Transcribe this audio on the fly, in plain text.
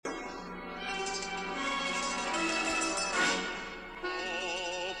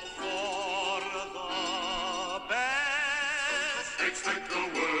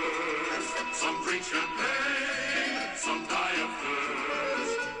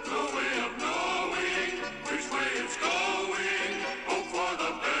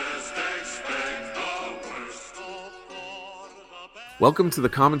Welcome to the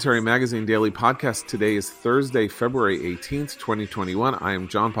Commentary Magazine Daily Podcast. Today is Thursday, February 18th, 2021. I am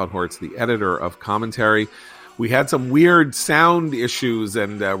John Podhoretz, the editor of Commentary. We had some weird sound issues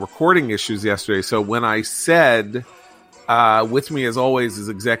and recording issues yesterday. So when I said, with me as always is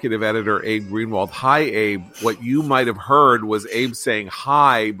executive editor Abe Greenwald. Hi, Abe. What you might have heard was Abe saying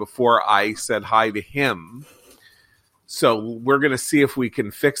hi before I said hi to him. So we're going to see if we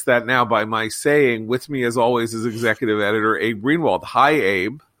can fix that now by my saying, with me as always is executive editor Abe Greenwald. Hi,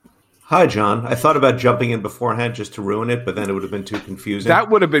 Abe. Hi, John. I thought about jumping in beforehand just to ruin it, but then it would have been too confusing. That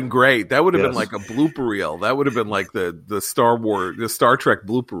would have been great. That would have been like a blooper reel. That would have been like the Star Trek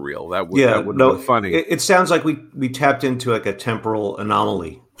blooper reel. That would have been funny. It sounds like we tapped into like a temporal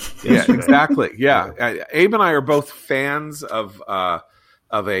anomaly. Yeah, exactly. Yeah. Abe and I are both fans of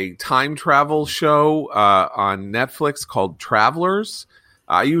a time travel show on Netflix called Travelers.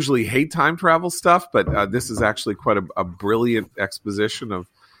 I usually hate time travel stuff, but this is actually quite a brilliant exposition of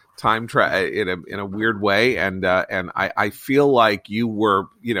time travel in a weird way, and I feel like you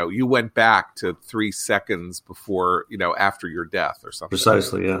went back to 3 seconds before, after your death or something.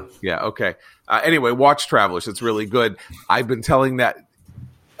 Precisely, yeah. Yeah, okay. Anyway, watch Travelers. It's really good. I've been telling that.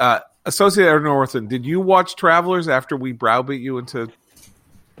 Associate Editor Northern, did you watch Travelers after we browbeat you into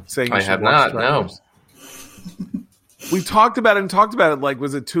saying you I should have watch not, Travelers? No. We talked about it, like,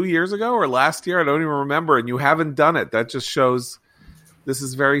 was it 2 years ago or last year? I don't even remember, and you haven't done it. That just shows this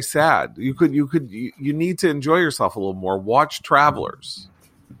is very sad. You need to enjoy yourself a little more. Watch Travelers.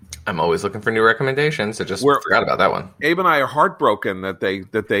 I'm always looking for new recommendations. I just forgot about that one. Abe and I are heartbroken that they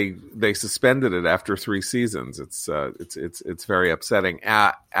suspended it after 3 seasons. It's very upsetting.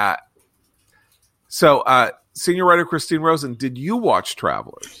 So, senior writer Christine Rosen, did you watch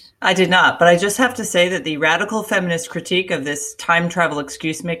Travelers? I did not, but I just have to say that the radical feminist critique of this time travel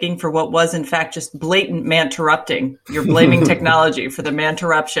excuse making for what was in fact just blatant man-terrupting. You're blaming technology for the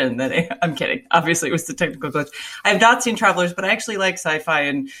man-terruption. I'm kidding. Obviously, it was the technical glitch. I have not seen Travelers, but I actually like sci-fi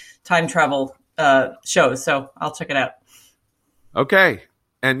and time travel shows, so I'll check it out. Okay.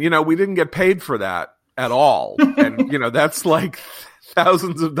 And, we didn't get paid for that at all. And, that's like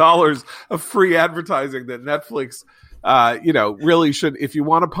thousands of dollars of free advertising that Netflix really should. If you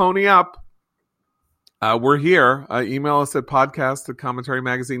want to pony up, we're here. Email us at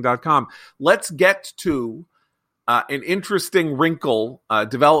podcast@commentarymagazine.com. Let's get to an interesting wrinkle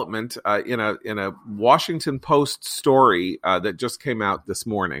development in a Washington Post story that just came out this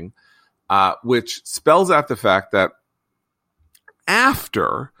morning, which spells out the fact that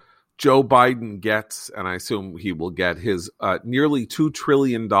after Joe Biden gets, and I assume he will get, his nearly $2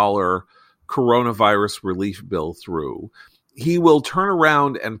 trillion coronavirus relief bill through, he will turn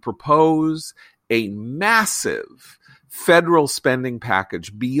around and propose a massive federal spending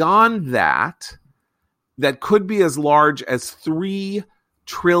package beyond that could be as large as $3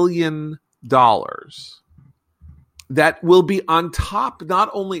 trillion. That will be on top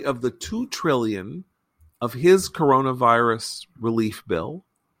not only of the $2 trillion of his coronavirus relief bill,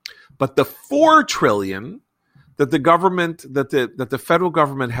 but the $4 trillion that the federal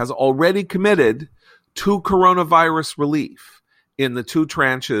government has already committed to coronavirus relief in the 2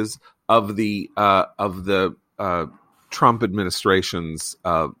 tranches of the Trump administration's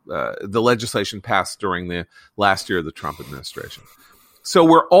the legislation passed during the last year of the Trump administration. So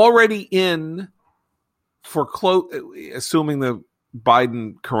we're already in for assuming the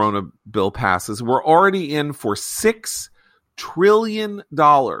Biden corona bill passes, we're already in for $6 trillion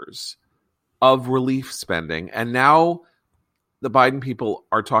of relief spending. And now the Biden people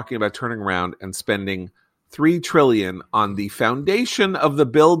are talking about turning around and spending $3 trillion on the foundation of the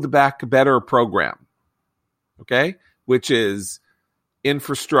Build Back Better program. Okay? Which is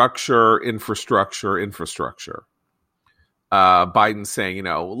infrastructure. Biden's saying,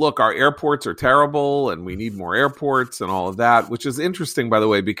 look, our airports are terrible and we need more airports and all of that, which is interesting, by the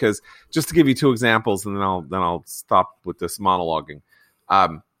way, because just to give you 2 examples and then I'll stop with this monologuing.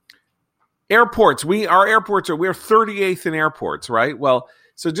 Airports, we're 38th in airports, right? Well,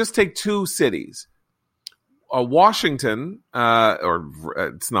 so just take 2 cities. Washington, or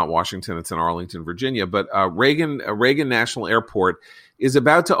it's not Washington, it's in Arlington, Virginia, but Reagan National Airport is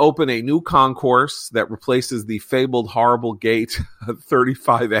about to open a new concourse that replaces the fabled horrible gate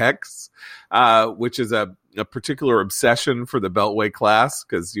 35X, which is a particular obsession for the Beltway class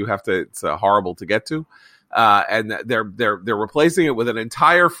because it's horrible to get to. And they're replacing it with an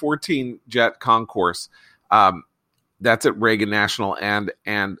entire 14-jet concourse. That's at Reagan National and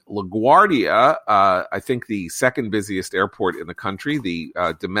LaGuardia, I think the second busiest airport in the country, the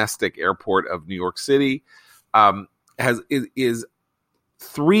domestic airport of New York City, is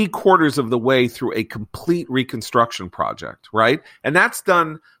 3/4 of the way through a complete reconstruction project, right? And that's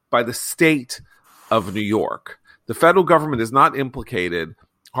done by the state of New York. The federal government is not implicated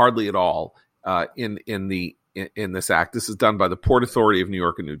hardly at all in this act. This is done by the Port Authority of New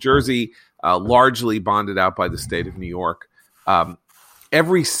York and New Jersey, largely bonded out by the state of New York.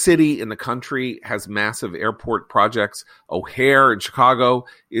 Every city in the country has massive airport projects. O'Hare in Chicago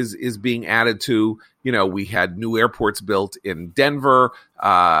is being added to. We had new airports built in Denver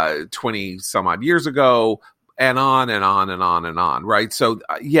 20 some odd years ago, and on and on and on and on, right? So,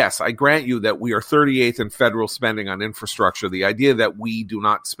 yes, I grant you that we are 38th in federal spending on infrastructure. The idea that we do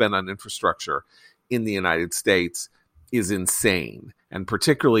not spend on infrastructure in the United States is insane, and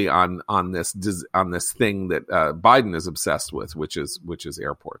particularly on this thing that Biden is obsessed with, which is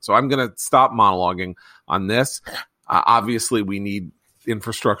airports. So I'm going to stop monologuing on this. Obviously, we need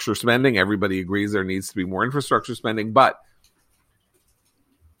infrastructure spending. Everybody agrees there needs to be more infrastructure spending. But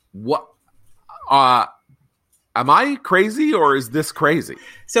what? Am I crazy, or is this crazy?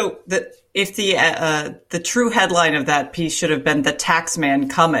 So if the true headline of that piece should have been "The Taxman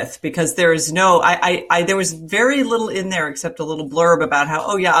Cometh," because there is there was very little in there except a little blurb about how,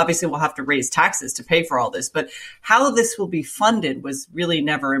 obviously we'll have to raise taxes to pay for all this, but how this will be funded was really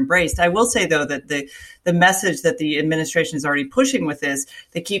never embraced. I will say though that the message that the administration is already pushing with this,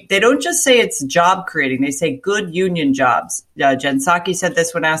 they don't just say it's job creating, they say good union jobs. Jen Psaki said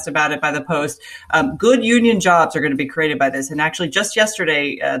this when asked about it by the Post. Good union jobs are going to be created by this. And actually just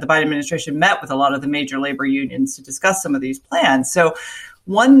yesterday, the Biden administration met with a lot of the major labor unions to discuss some of these plans. So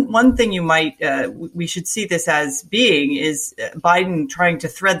one thing we should see this as being is Biden trying to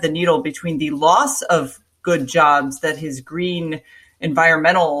thread the needle between the loss of good jobs that his green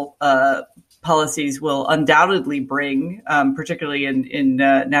environmental policies will undoubtedly bring, particularly in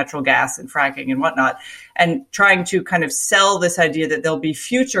natural gas and fracking and whatnot, and trying to kind of sell this idea that there'll be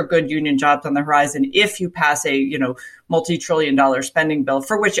future good union jobs on the horizon if you pass a multi-trillion-dollar spending bill,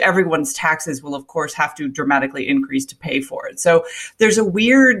 for which everyone's taxes will, of course, have to dramatically increase to pay for it. So there's a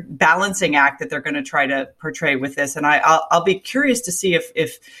weird balancing act that they're going to try to portray with this. And I'll be curious to see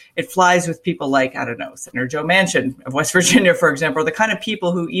if it flies with people like, I don't know, Senator Joe Manchin of West Virginia, for example, or the kind of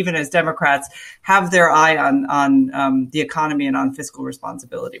people who, even as Democrats, have their eye on the economy and on fiscal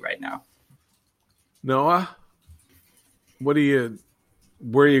responsibility right now. Noah, where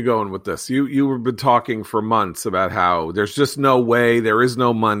are you going with this? You've been talking for months about how there's just no way, there is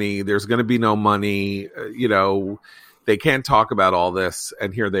no money, there's going to be no money, they can't talk about all this,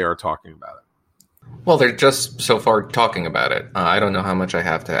 and here they are talking about it. Well, they're just so far talking about it. I don't know how much I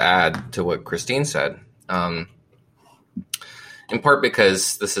have to add to what Christine said, in part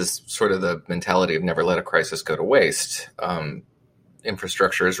because this is sort of the mentality of never let a crisis go to waste.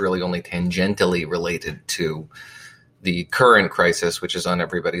 Infrastructure is really only tangentially related to the current crisis, which is on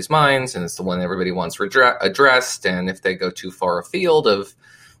everybody's minds, and it's the one everybody wants addressed. And if they go too far afield of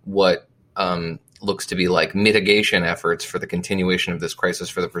what looks to be like mitigation efforts for the continuation of this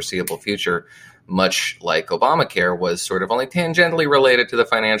crisis for the foreseeable future, much like Obamacare was sort of only tangentially related to the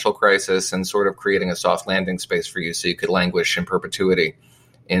financial crisis and sort of creating a soft landing space for you so you could languish in perpetuity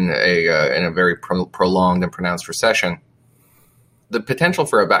in a very prolonged and pronounced recession. The potential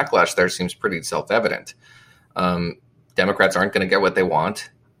for a backlash there seems pretty self-evident. Democrats aren't going to get what they want.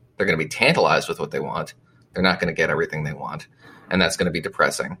 They're going to be tantalized with what they want. They're not going to get everything they want, and that's going to be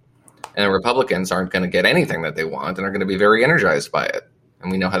depressing. And Republicans aren't going to get anything that they want and are going to be very energized by it.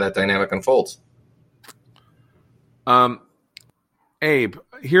 And we know how that dynamic unfolds. Abe,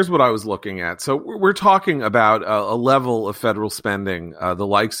 here's what I was looking at. So we're talking about a level of federal spending, the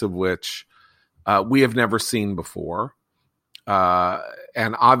likes of which we have never seen before.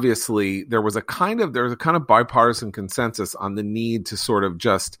 And obviously there was a kind of bipartisan consensus on the need to sort of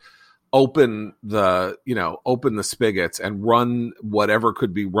just open the spigots and run whatever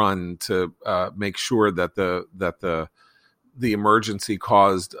could be run to make sure that the emergency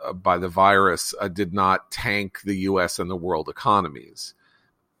caused by the virus did not tank the U.S. and the world economies.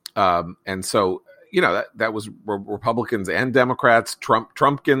 And so, that was Republicans and Democrats,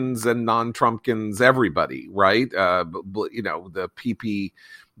 Trumpkins and non-Trumpkins, everybody, right? The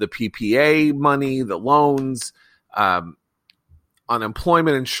PPA money, the loans,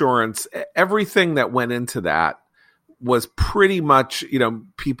 unemployment insurance, everything that went into that was pretty much,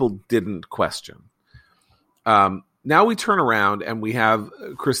 people didn't question. Now we turn around and we have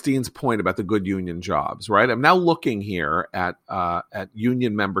Christine's point about the good union jobs, right? I'm now looking here at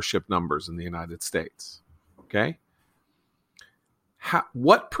union membership numbers in the United States. Okay,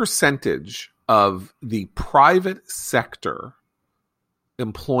 what percentage of the private sector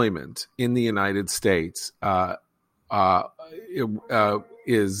employment in the United States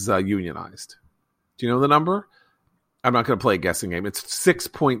is unionized. Do you know the number? I'm not going to play a guessing game. It's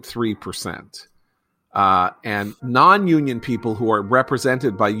 6.3%. And non-union people who are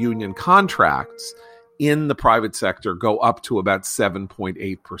represented by union contracts in the private sector go up to about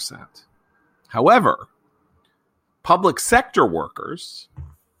 7.8%. However, public sector workers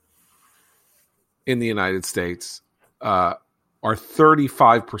in the United States are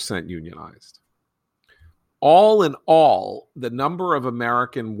 35% unionized. All in all, the number of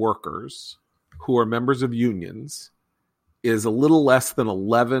American workers who are members of unions is a little less than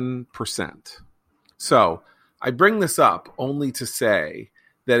 11%. So I bring this up only to say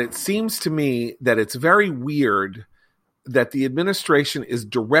that it seems to me that it's very weird that the administration is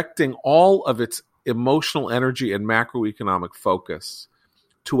directing all of its emotional energy and macroeconomic focus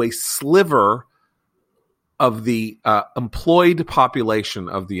to a sliver of the employed population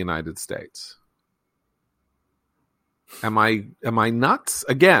of the United States. Am I nuts?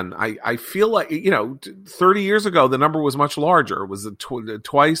 Again, I feel like, 30 years ago, the number was much larger. It was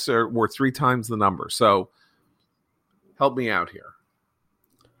twice or three times the number. So help me out here.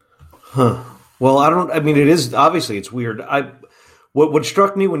 Huh. Well, it is obviously it's weird. What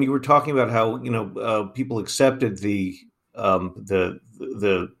struck me when you were talking about how, people accepted the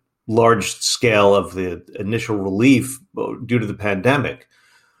large scale of the initial relief due to the pandemic,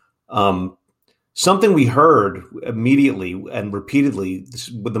 something we heard immediately and repeatedly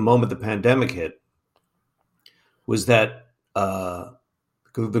with the moment the pandemic hit was that the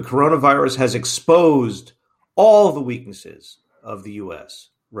coronavirus has exposed all the weaknesses of the U.S.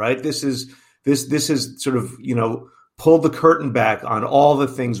 Right? This is sort of pulled the curtain back on all the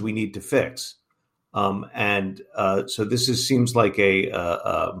things we need to fix, so this seems like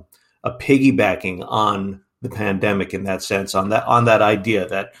a piggybacking on the pandemic in that sense, on that idea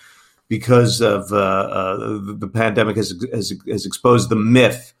that because of the pandemic has exposed the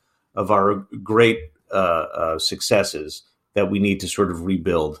myth of our great successes, that we need to sort of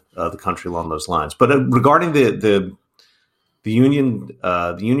rebuild the country along those lines. But regarding the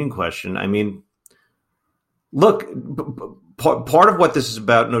union question, I mean, look, part of what this is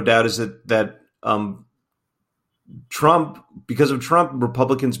about, no doubt, is that Trump, because of Trump,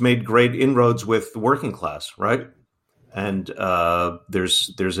 Republicans made great inroads with the working class, right? And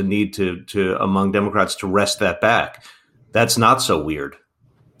there's a need to among Democrats to wrest that back. That's not so weird.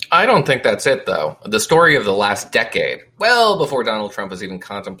 I don't think that's it, though. The story of the last decade, well before Donald Trump was even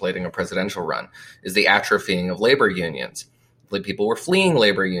contemplating a presidential run, is the atrophying of labor unions. People were fleeing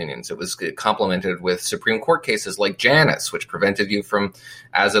labor unions. It was complemented with Supreme Court cases like Janus, which prevented you from,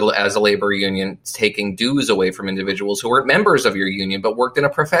 as a labor union, taking dues away from individuals who weren't members of your union but worked in a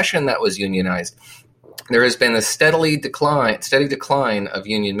profession that was unionized. There has been a steady decline of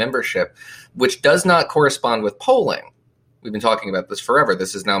union membership, which does not correspond with polling. We've been talking about this forever.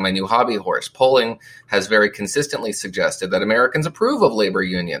 This is now my new hobby horse. Polling has very consistently suggested that Americans approve of labor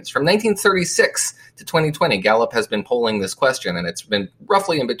unions. From 1936 to 2020, Gallup has been polling this question, and it's been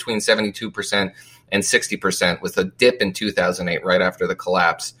roughly in between 72% and 60%, with a dip in 2008 right after the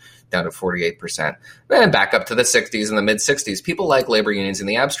collapse down to 48%. Then back up to the 60s and the mid-60s. People like labor unions in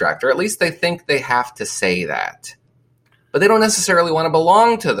the abstract, or at least they think they have to say that. But they don't necessarily want to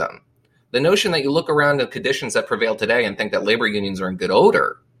belong to them. The notion that you look around at conditions that prevail today and think that labor unions are in good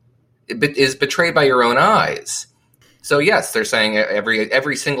odor is betrayed by your own eyes. So yes, they're saying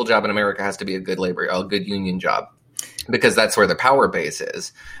every single job in America has to be a good union job, because that's where the power base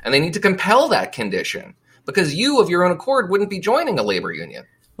is. And they need to compel that condition, because you of your own accord wouldn't be joining a labor union.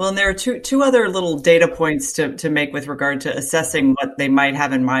 Well, and there are two other little data points to make with regard to assessing what they might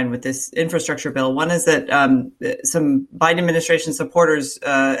have in mind with this infrastructure bill. One is that some Biden administration supporters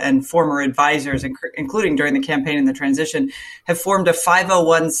and former advisors, including during the campaign and the transition, have formed a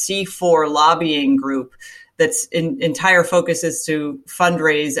 501c4 lobbying group that's entire focus is to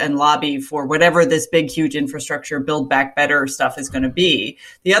fundraise and lobby for whatever this big, huge infrastructure Build Back Better stuff is going to be.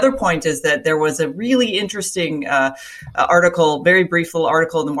 The other point is that there was a really interesting article, very brief little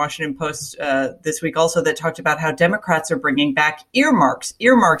article in the Washington Post this week also, that talked about how Democrats are bringing back earmarks.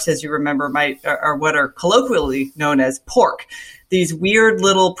 Earmarks, as you remember, are what are colloquially known as pork. These weird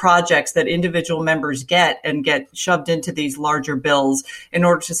little projects that individual members get shoved into these larger bills in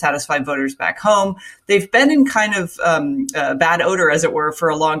order to satisfy voters back home. They've been in kind of bad odor, as it were, for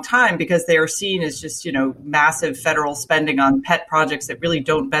a long time, because they are seen as just, massive federal spending on pet projects that really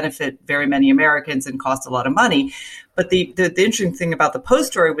don't benefit very many Americans and cost a lot of money. But the interesting thing about the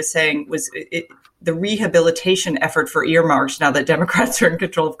Post story was the rehabilitation effort for earmarks, now that Democrats are in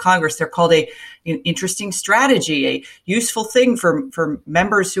control of Congress, they're called an interesting strategy, a useful thing for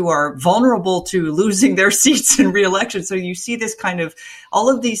members who are vulnerable to losing their seats in re-election. So you see this kind of, all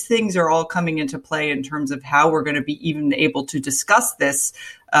of these things are all coming into play in terms of how we're going to be even able to discuss this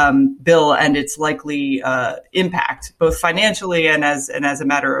bill and its likely impact, both financially and as a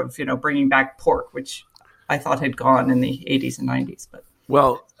matter of, bringing back pork, which I thought had gone in the 80s and 90s. But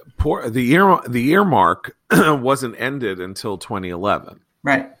well, the earmark wasn't ended until 2011.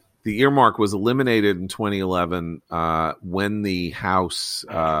 Right. The earmark was eliminated in 2011 when the House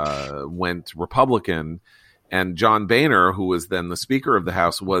went Republican, and John Boehner, who was then the Speaker of the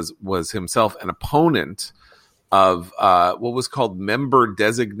House, was himself an opponent of what was called member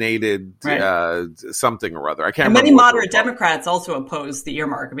designated something or other. I can't remember. Many moderate Democrats also opposed the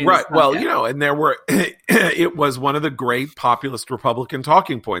earmark. I mean, right. Well, and there were, it was one of the great populist Republican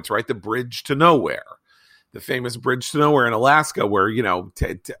talking points, right? The bridge to nowhere, the famous bridge to nowhere in Alaska, where,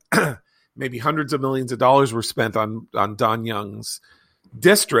 maybe hundreds of millions of dollars were spent on Don Young's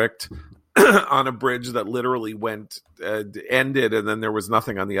district on a bridge that literally ended, and then there was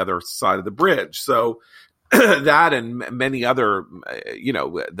nothing on the other side of the bridge. So, that and many other,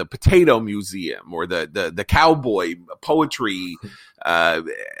 the Potato Museum or the cowboy poetry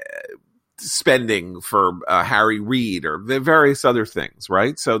spending for Harry Reid or the various other things,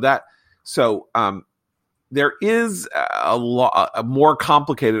 right? So there is a more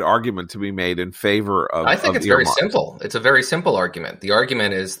complicated argument to be made in favor of. I think it's very simple. It's a very simple argument. The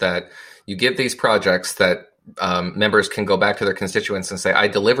argument is that you give these projects that members can go back to their constituents and say, I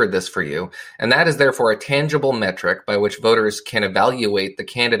delivered this for you. And that is therefore a tangible metric by which voters can evaluate the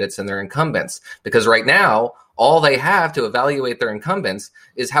candidates and their incumbents. Because right now, all they have to evaluate their incumbents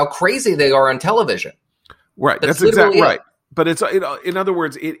is how crazy they are on television. Right. That's exactly right. But it's, in other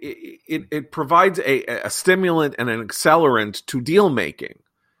words, it provides a stimulant and an accelerant to deal making,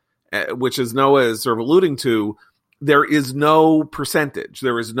 which, as Noah is sort of alluding to, there is no percentage.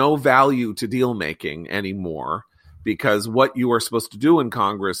 There is no value to deal making anymore, because what you are supposed to do in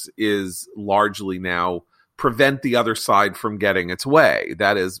Congress is largely now prevent the other side from getting its way.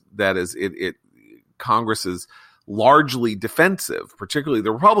 That is it. Congress is largely defensive, particularly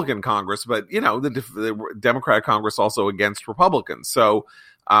the Republican Congress, but the Democratic Congress also against Republicans. So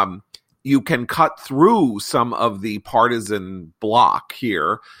you can cut through some of the partisan block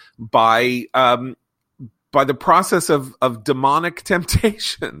here by the process of demonic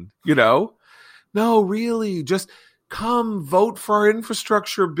temptation, No, really, just come vote for our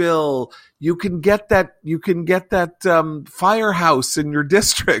infrastructure bill. You can get that firehouse in your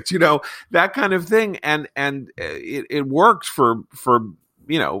district, that kind of thing. And it worked for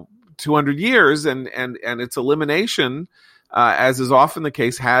 200 years, and its elimination, as is often the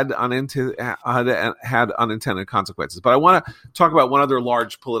case, had unintended consequences. But I want to talk about one other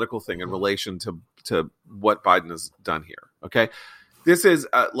large political thing in relation to what Biden has done here. Okay. This is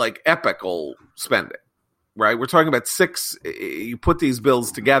like epical spending, right? We're talking about you put these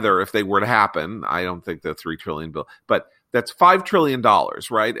bills together, if they were to happen, I don't think the $3 trillion bill, but that's $5 trillion,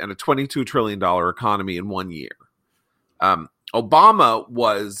 right? And a $22 trillion economy in 1 year. Obama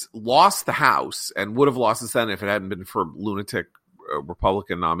lost the House and would have lost the Senate if it hadn't been for lunatic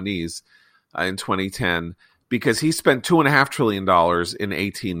Republican nominees in 2010, because he spent $2.5 trillion in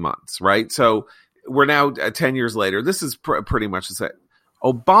 18 months, right? So we're now 10 years later. This is pretty much the same.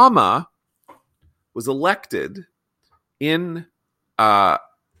 Obama was elected in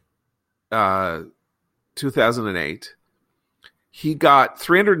 2008. He got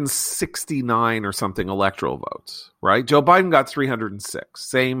 369 or something electoral votes, right? Joe Biden got 306,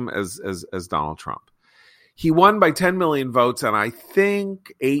 same as Donald Trump. He won by 10 million votes and I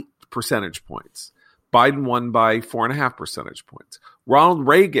think 8 percentage points. Biden won by 4.5 percentage points. Ronald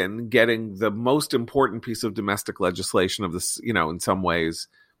Reagan, getting the most important piece of domestic legislation of this, in some ways,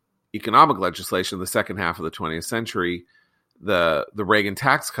 economic legislation, the second half of the 20th century, the Reagan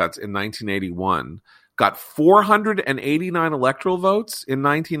tax cuts in 1981, got 489 electoral votes in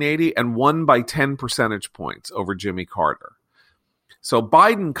 1980 and won by 10 percentage points over Jimmy Carter. So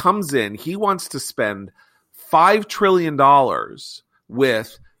Biden comes in, he wants to spend $5 trillion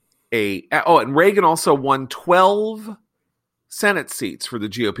with and Reagan also won 12 Senate seats for the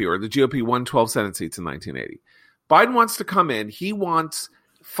GOP, or the GOP won 12 Senate seats in 1980. Biden wants to come in, he wants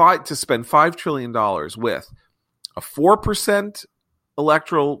to spend $5 trillion with a 4%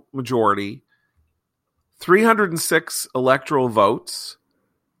 electoral majority, 306 electoral votes,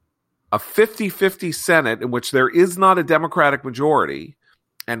 a 50-50 Senate in which there is not a Democratic majority,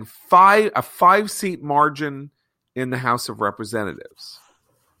 and a 5-seat margin in the House of Representatives.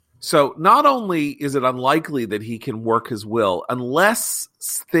 So not only is it unlikely that he can work his will unless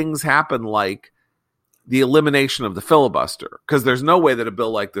things happen like the elimination of the filibuster, because there's no way that a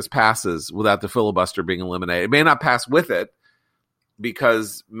bill like this passes without the filibuster being eliminated. It may not pass with it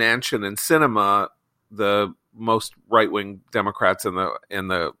because Manchin and Sinema, the most right-wing Democrats in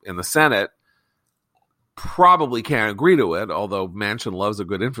the Senate, probably can't agree to it, although Manchin loves a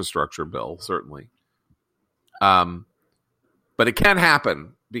good infrastructure bill, certainly. But it can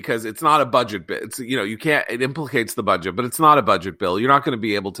happen because it's not a budget bill. It's, it implicates the budget, but it's not a budget bill. You're not going to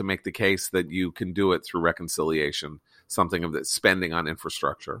be able to make the case that you can do it through reconciliation, something of the spending on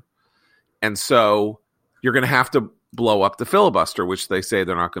infrastructure. And so you're going to have to blow up the filibuster, which they say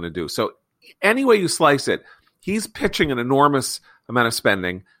they're not going to do. So any way you slice it, he's pitching an enormous amount of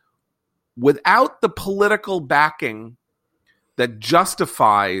spending without the political backing that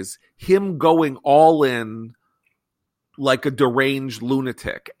justifies him going all in like a deranged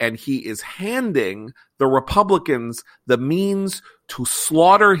lunatic. And he is handing the Republicans the means to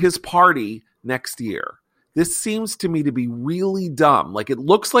slaughter his party next year. This seems to me to be really dumb. Like, it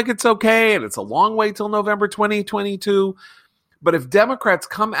looks like it's okay, and it's a long way till November 2022. But if Democrats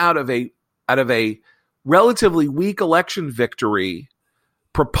come out of a relatively weak election victory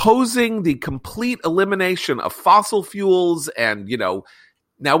proposing the complete elimination of fossil fuels and,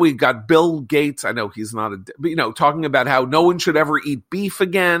 now we've got Bill Gates. I know he's not talking about how no one should ever eat beef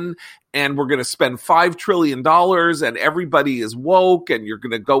again. And we're going to spend $5 trillion and everybody is woke and you're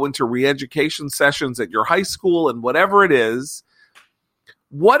going to go into re-education sessions at your high school and whatever it is.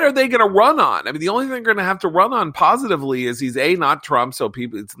 What are they going to run on? I mean, the only thing they're going to have to run on positively is he's A, not Trump, so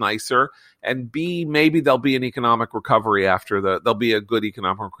it's nicer, and B, maybe there'll be an economic recovery there'll be a good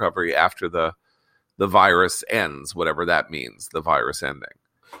economic recovery after the virus ends, whatever that means, the virus ending.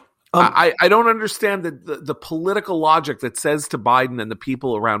 I don't understand the political logic that says to Biden and the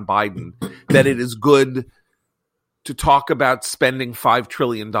people around Biden that it is good to talk about spending $5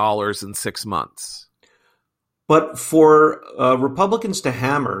 trillion in 6 months. But for Republicans to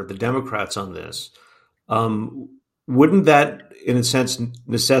hammer the Democrats on this, wouldn't that, in a sense,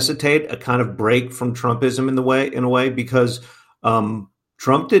 necessitate a kind of break from Trumpism in a way? Because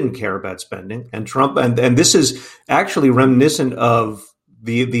Trump didn't care about spending, and and this is actually reminiscent of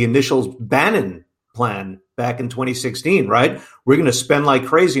the initial Bannon plan back in 2016, right? We're going to spend like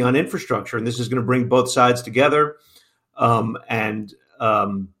crazy on infrastructure, and this is going to bring both sides together. There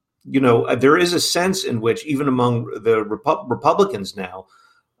is a sense in which even among the Republicans now,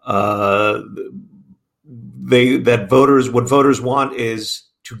 what voters want is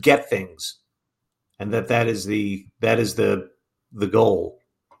to get things, and that is the goal,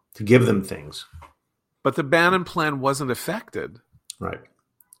 to give them things. But the Bannon plan wasn't affected. Right.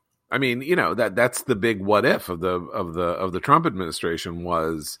 I mean, that's the big what if of the Trump administration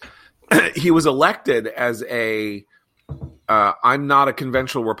was he was elected as I'm not a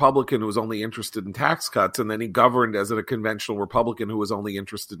conventional Republican who was only interested in tax cuts, and then he governed as a conventional Republican who was only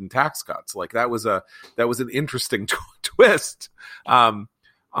interested in tax cuts. Like that was an interesting twist on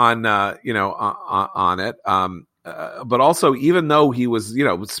it. But also, even though he was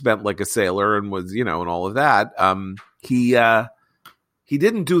spent like a sailor and was and all of that, he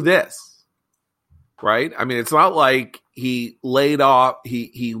didn't do this, right? I mean, it's not like he laid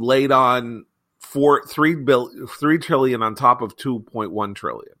on $3 trillion on top of 2.1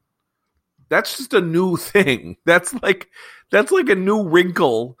 trillion. That's just a new thing. That's like a new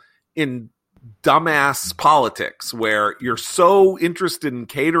wrinkle in dumbass politics where you're so interested in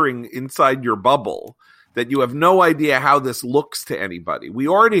catering inside your bubble that you have no idea how this looks to anybody. We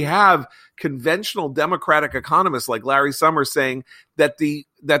already have conventional Democratic economists like Larry Summers saying that the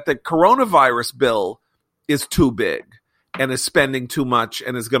coronavirus bill is too big and is spending too much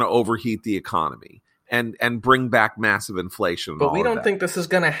and is going to overheat the economy and bring back massive inflation. But we don't think this is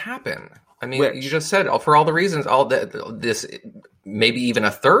going to happen. I mean, Which? You just said for all the reasons, this maybe even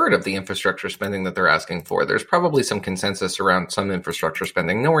a third of the infrastructure spending that they're asking for. There's probably some consensus around some infrastructure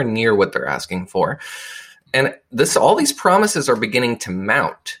spending, nowhere near what they're asking for. And all these promises are beginning to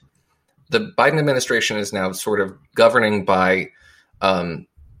mount. The Biden administration is now sort of governing by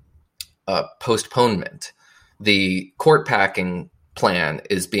postponement. The court packing plan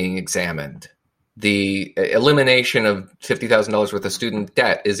is being examined. The elimination of $50,000 worth of student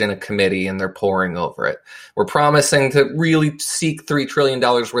debt is in a committee and they're poring over it. We're promising to really seek $3 trillion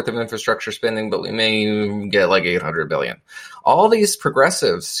worth of infrastructure spending, but we may get like $800 billion. All these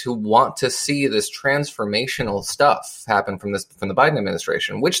progressives who want to see this transformational stuff happen from the Biden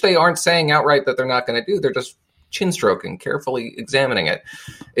administration, which they aren't saying outright that they're not going to do. They're just chin stroking, carefully examining it,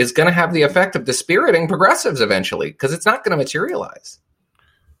 is going to have the effect of dispiriting progressives eventually because it's not going to materialize.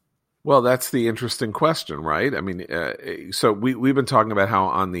 Well, that's the interesting question, right? I mean, so we've been talking about how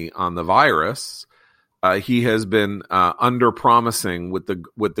on the virus, he has been under promising with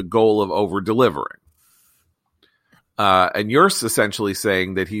the goal of over delivering, and you're essentially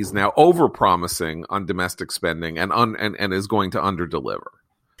saying that he's now over promising on domestic spending and is going to under deliver.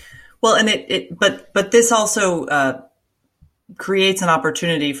 Well, and but this also creates an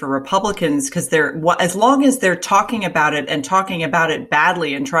opportunity for Republicans, because as long as they're talking about it and talking about it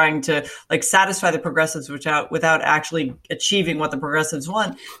badly and trying to like satisfy the progressives without actually achieving what the progressives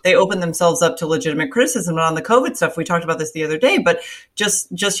want, they open themselves up to legitimate criticism. And on the COVID stuff, we talked about this the other day, but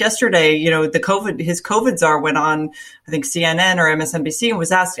just yesterday, his COVID czar went on, I think CNN or MSNBC, and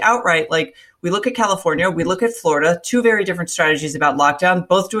was asked outright, like, we look at California, we look at Florida, two very different strategies about lockdown,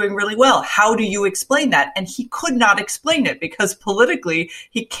 both doing really well. How do you explain that? And he could not explain it, because politically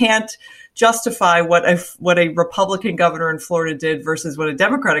he can't justify what a Republican governor in Florida did versus what a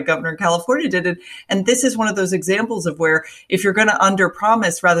Democratic governor in California did. And this is one of those examples of where, if you're going to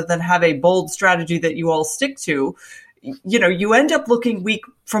underpromise rather than have a bold strategy that you all stick to, you end up looking weak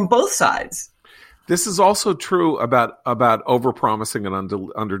from both sides. This is also true about overpromising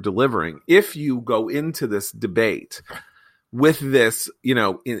and under delivering. If you go into this debate with this,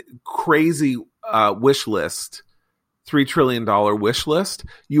 crazy wish list, $3 trillion wish list,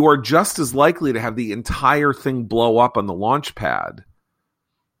 you are just as likely to have the entire thing blow up on the launch pad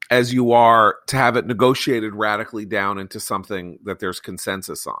as you are to have it negotiated radically down into something that there's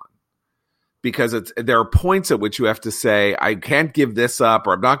consensus on. Because there are points at which you have to say, I can't give this up,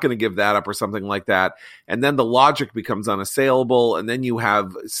 or I'm not going to give that up, or something like that. And then the logic becomes unassailable. And then you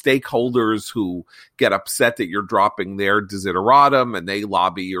have stakeholders who get upset that you're dropping their desideratum, and they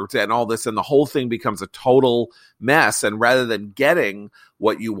lobby and all this. And the whole thing becomes a total mess. And rather than getting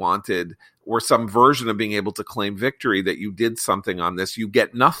what you wanted, or some version of being able to claim victory that you did something on this, you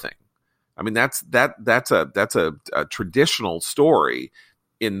get nothing. I mean, that's a traditional story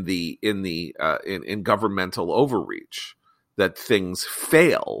in governmental overreach, that things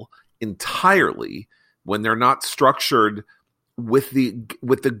fail entirely when they're not structured with the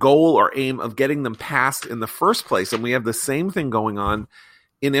goal or aim of getting them passed in the first place. And we have the same thing going on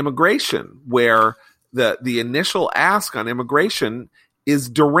in immigration, where the initial ask on immigration is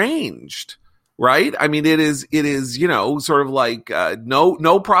deranged. Right? I mean, it is, sort of like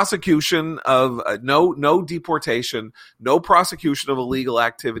no prosecution of no deportation, no prosecution of illegal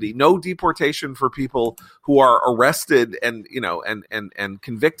activity, no deportation for people who are arrested and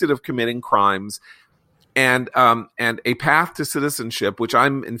convicted of committing crimes, and a path to citizenship, which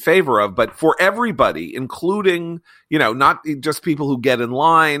I'm in favor of, but for everybody, including not just people who get in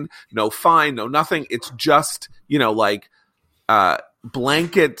line, no fine, no nothing. It's just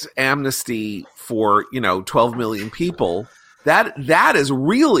blanket amnesty for 12 million people. That is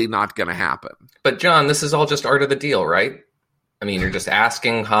really not going to happen. But John, this is all just art of the deal, right? I mean, you're just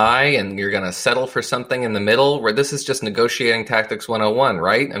asking high and you're going to settle for something in the middle, where this is just negotiating tactics 101,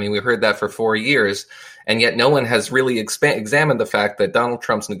 right? I mean, we've heard that for 4 years, and yet no one has really examined the fact that Donald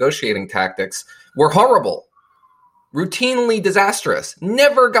Trump's negotiating tactics were horrible, routinely disastrous,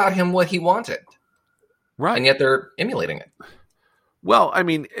 never got him what he wanted. Right. And yet they're emulating it. Well, I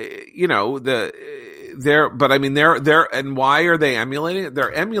mean, and why are they emulating it?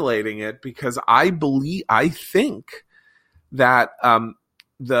 They're emulating it because I think that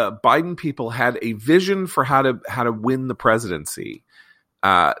the Biden people had a vision for how to win the presidency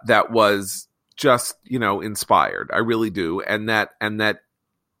that was just inspired. I really do, and that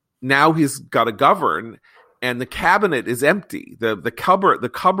now he's got to govern, and the cabinet is empty. The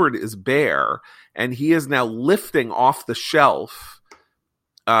cupboard is bare, and he is now lifting off the shelf.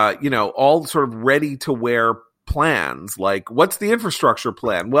 All sort of ready to wear plans. Like, what's the infrastructure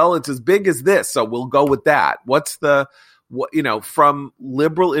plan? Well, it's as big as this, so we'll go with that. What's from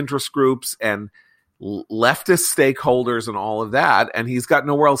liberal interest groups and leftist stakeholders and all of that, and he's got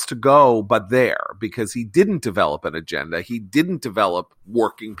nowhere else to go but there, because he didn't develop an agenda. He didn't develop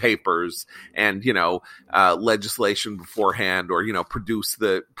working papers and legislation beforehand, or produce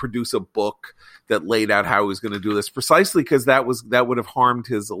a book that laid out how he was going to do this, precisely because that would have harmed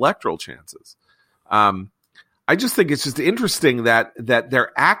his electoral chances. I just think it's just interesting that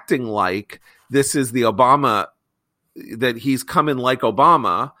they're acting like this is the Obama, that he's come in like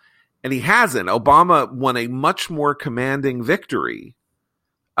Obama. And he hasn't. Obama won a much more commanding victory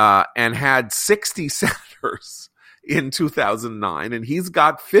and had 60 senators in 2009, and he's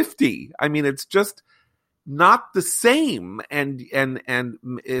got 50. I mean, it's just not the same. And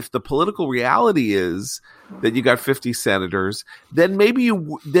if the political reality is that you got 50 senators, then maybe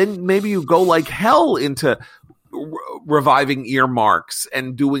you go like hell into reviving earmarks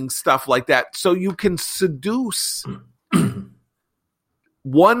and doing stuff like that. So you can seduce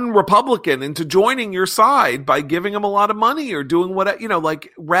one Republican into joining your side by giving him a lot of money or doing what,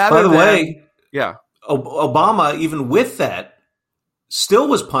 rather By the than, way, yeah, Obama, even with that, still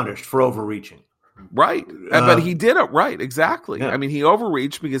was punished for overreaching. Right. But he did it right. Exactly. Yeah. I mean, he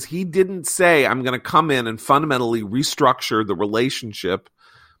overreached because he didn't say, I'm going to come in and fundamentally restructure the relationship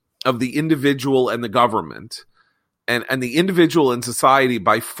of the individual and the government and the individual in society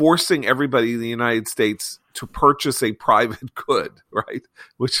by forcing everybody in the United States to purchase a private good, right?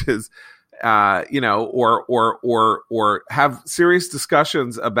 Which is, or have serious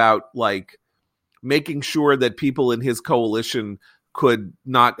discussions about like making sure that people in his coalition could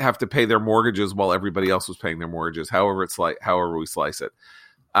not have to pay their mortgages while everybody else was paying their mortgages, however we slice it.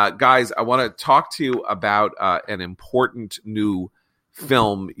 Guys, I want to talk to you about an important new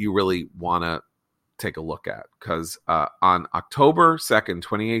film you really want to take a look at, because on October 2nd,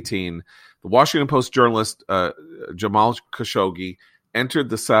 2018, the Washington Post journalist Jamal Khashoggi entered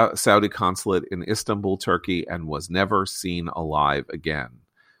the Saudi consulate in Istanbul, Turkey, and was never seen alive again.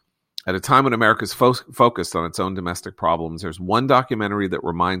 At a time when America is focused on its own domestic problems, there's one documentary that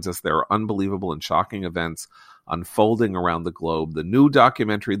reminds us there are unbelievable and shocking events unfolding around the globe. The new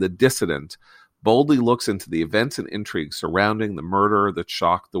documentary, The Dissident, boldly looks into the events and intrigue surrounding the murder that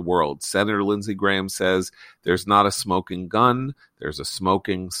shocked the world. Senator Lindsey Graham says there's not a smoking gun, there's a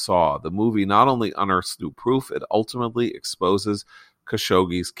smoking saw. The movie not only unearths new proof, it ultimately exposes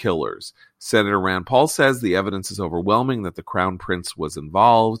Khashoggi's killers. Senator Rand Paul says the evidence is overwhelming that the Crown Prince was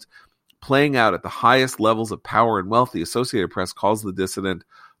involved. Playing out at the highest levels of power and wealth, the Associated Press calls The Dissident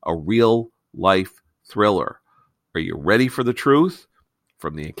a real-life thriller. Are you ready for the truth?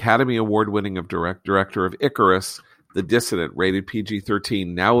 From the Academy Award-winning director of Icarus, The Dissident, rated PG-13,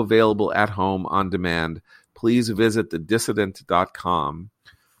 now available at home on demand. Please visit thedissident.com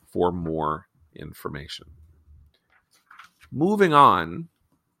for more information. Moving on,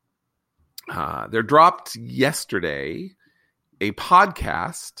 there dropped yesterday a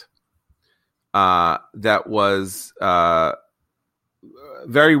podcast that was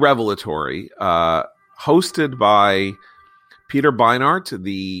very revelatory, hosted by Peter Beinart,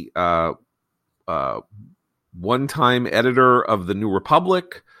 the one-time editor of The New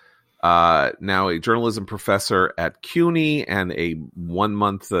Republic, now a journalism professor at CUNY and a one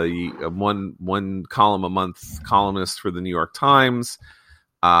column a month columnist for the New York Times,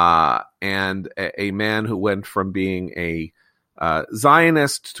 and a man who went from being a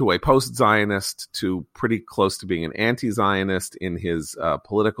Zionist to a post-Zionist to pretty close to being an anti-Zionist in his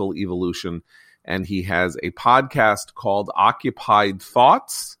political evolution. And he has a podcast called Occupied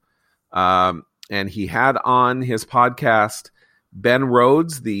Thoughts. And he had on his podcast Ben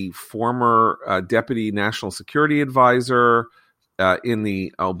Rhodes, the former Deputy National Security Advisor in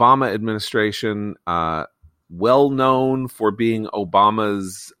the Obama administration, well known for being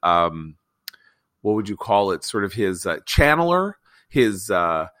Obama's what would you call it? Sort of his channeler, his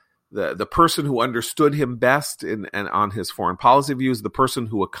the person who understood him best and on his foreign policy views, the person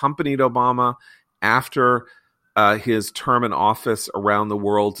who accompanied Obama after his term in office around the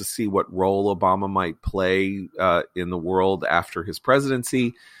world to see what role Obama might play in the world after his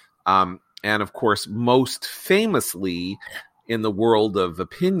presidency, and of course, most famously in the world of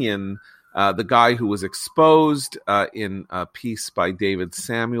opinion, the guy who was exposed in a piece by David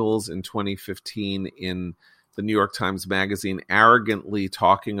Samuels in 2015 in the New York Times Magazine, arrogantly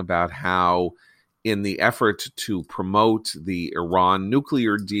talking about how in the effort to promote the Iran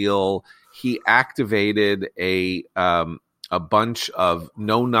nuclear deal, he activated a bunch of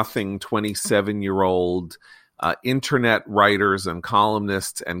know-nothing 27-year-old internet writers and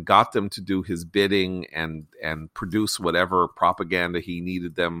columnists and got them to do his bidding and produce whatever propaganda he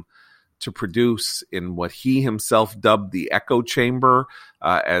needed them to produce in what he himself dubbed the echo chamber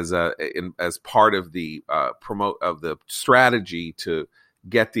as part of the of the strategy to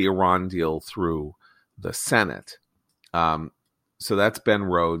get the Iran deal through the Senate. So that's Ben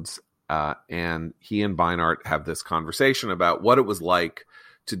Rhodes, and he and Beinart have this conversation about what it was like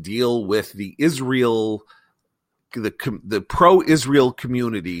to deal with the pro-Israel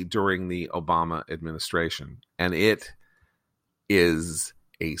community during the Obama administration, and it is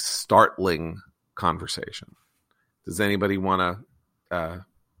a startling conversation. Does anybody want to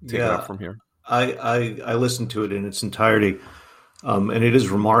take it up from here? I listened to it in its entirety, and it is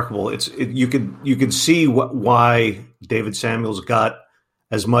remarkable. You could see why David Samuels got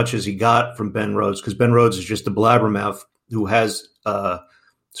as much as he got from Ben Rhodes, because Ben Rhodes is just a blabbermouth who has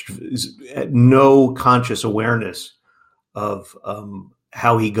no conscious awareness of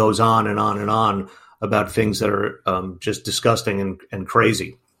how he goes on and on and on about things that are just disgusting and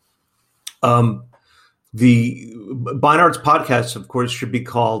crazy. The Beinart's podcast, of course, should be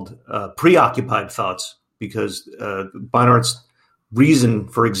called Preoccupied Thoughts, because Beinart's reason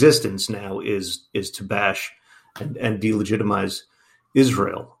for existence now is to bash and delegitimize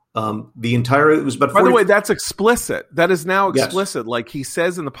Israel. It was about 40. By the way, that's explicit. That is now explicit. Yes. Like he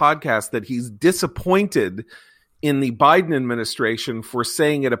says in the podcast that he's disappointed in the Biden administration for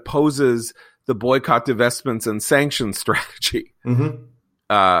saying it opposes the boycott, divestments, and sanctions strategy. Mm-hmm.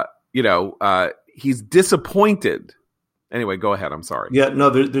 He's disappointed. Anyway, go ahead. I'm sorry. Yeah, no,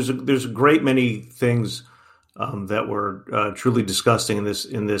 there's a great many things that were truly disgusting in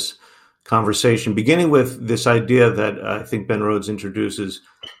this conversation, beginning with this idea that I think Ben Rhodes introduces,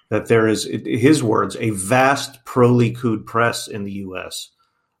 that there is, his words, a vast pro-Likud press in the U.S.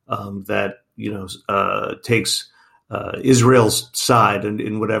 That takes Israel's side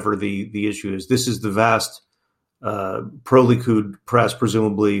in whatever the issue is. This is the vast pro-Likud press,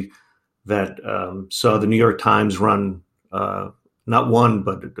 presumably, that saw the New York Times run not one,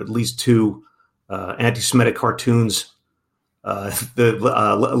 but at least two anti-Semitic cartoons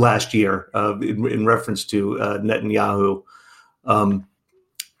last year in reference to Netanyahu.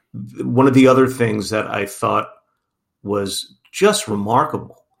 One of the other things that I thought was just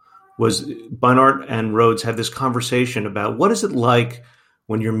remarkable was Beinart and Rhodes had this conversation about what is it like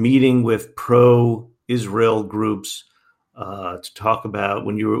when you're meeting with pro-Israel groups to talk about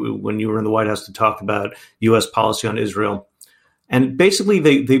when you were in the White House to talk about U.S. policy on Israel, and basically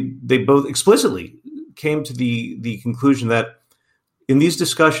they both explicitly came to the conclusion that in these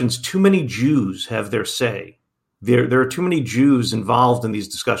discussions, too many Jews have their say. There are too many Jews involved in these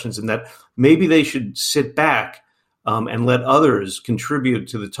discussions, and that maybe they should sit back and let others contribute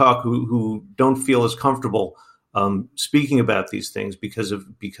to the talk who don't feel as comfortable speaking about these things because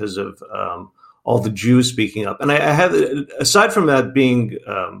of all the Jews speaking up. And I have, aside from that being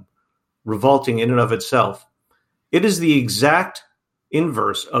revolting in and of itself, it is the exact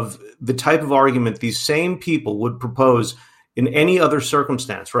inverse of the type of argument these same people would propose in any other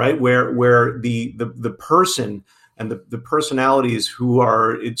circumstance, right? Where the person and the personalities who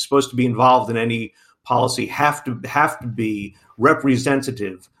are it's supposed to be involved in any policy have to be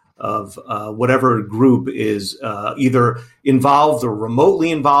representative of whatever group is either involved or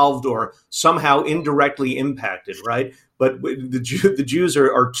remotely involved or somehow indirectly impacted, right? But the Jews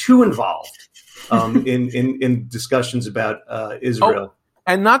are too involved in discussions about Israel. Oh,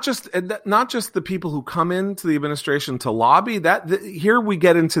 and not just the people who come into the administration to lobby. Here we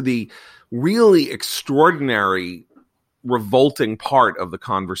get into the really extraordinary, revolting part of the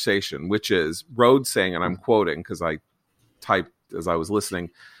conversation, which is Rhodes saying, and I'm quoting because I typed as I was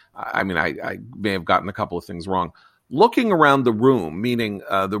listening. I mean, I may have gotten a couple of things wrong. Looking around the room, meaning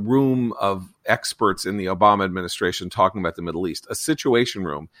the room of experts in the Obama administration talking about the Middle East, a situation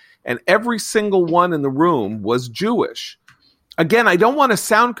room, and every single one in the room was Jewish. Again, I don't want to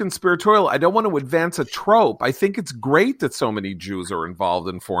sound conspiratorial. I don't want to advance a trope. I think it's great that so many Jews are involved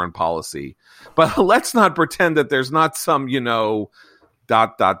in foreign policy. But let's not pretend that there's not some, didn't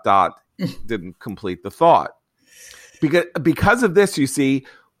complete the thought. Because of this, you see,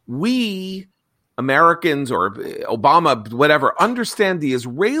 we Americans or Obama, whatever, understand the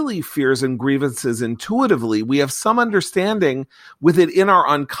Israeli fears and grievances intuitively. We have some understanding with it in our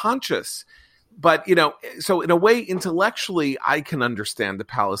unconscious. But, so in a way, intellectually, I can understand the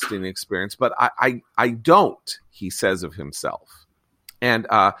Palestinian experience, but I don't, he says of himself, and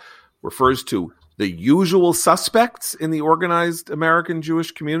refers to the usual suspects in the organized American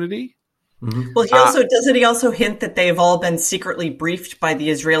Jewish community. Mm-hmm. Well, doesn't he also hint that they've all been secretly briefed by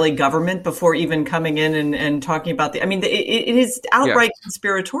the Israeli government before even coming in and talking about it is outright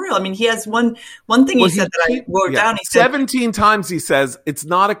conspiratorial. I mean, he has one thing he said that I wrote down. He 17 times he says it's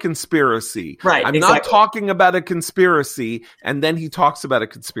not a conspiraccy. Right. I'm not talking about a conspiracy. And then he talks about a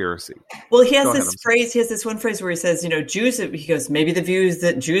conspiracy. Well, he has this one phrase where he says, Jews, he goes, maybe the view is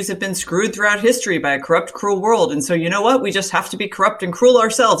that Jews have been screwed throughout history by a corrupt, cruel world. And so, you know what? We just have to be corrupt and cruel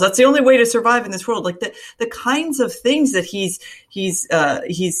ourselves. That's the only way to survive in this world. Like the kinds of things that he's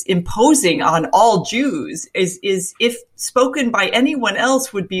imposing on all Jews is if spoken by anyone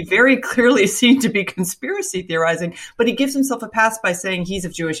else would be very clearly seen to be conspiracy theorizing, but he gives himself a pass by saying he's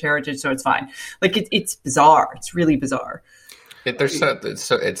of Jewish heritage, so it's fine. Like it's bizarre. It's really bizarre. It's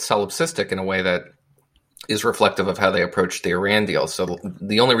solipsistic in a way that is reflective of how they approached the Iran deal. So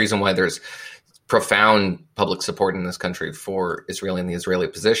the only reason why there's profound public support in this country for Israel and the Israeli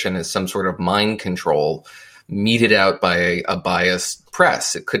position is some sort of mind control meted out by a biased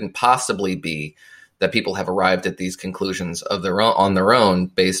press. It couldn't possibly be that people have arrived at these conclusions on their own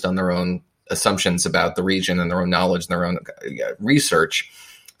based on their own assumptions about the region and their own knowledge and their own research.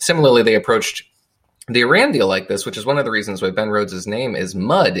 Similarly, they approached the Iran deal like this, which is one of the reasons why Ben Rhodes' name is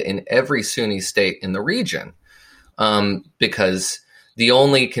mud in every Sunni state in the region, because the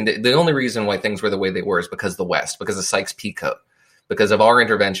only reason why things were the way they were is because of the West, because of Sykes-Picot, because of our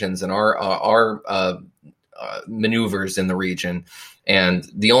interventions and our maneuvers in the region. And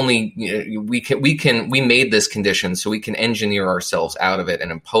the only we made this condition so we can engineer ourselves out of it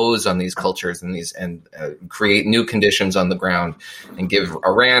and impose on these cultures and create new conditions on the ground and give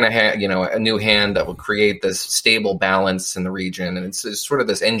Iran a new hand that will create this stable balance in the region. And it's sort of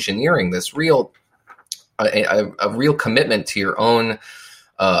this engineering, this real a real commitment to your own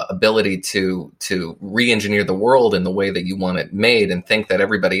ability to re-engineer the world in the way that you want it made, and think that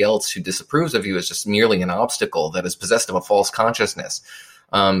everybody else who disapproves of you is just merely an obstacle that is possessed of a false consciousness.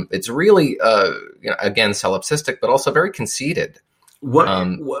 It's really, again, solipsistic, but also very conceited.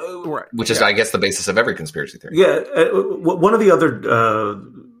 Which is, I guess, the basis of every conspiracy theory. Yeah, one of the other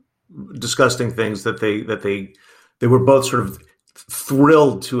disgusting things that they were both sort of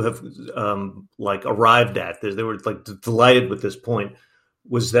thrilled to have arrived at. They were delighted with this point.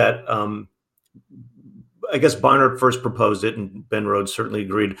 Was that I guess Barnard first proposed it, and Ben Rhodes certainly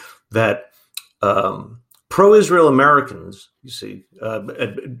agreed that pro-Israel Americans, you see,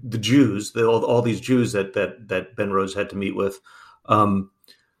 the Jews, all these Jews that Ben Rhodes had to meet with,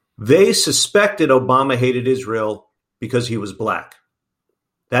 they suspected Obama hated Israel because he was black.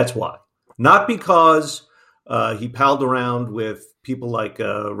 That's why, not because he palled around with people like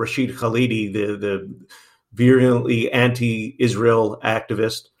Rashid Khalidi, the virulently anti-Israel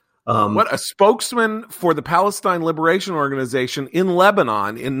activist. What a spokesman for the Palestine Liberation Organization in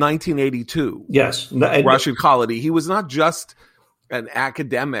Lebanon in 1982. Yes. Rashid Khalidi. He was not just an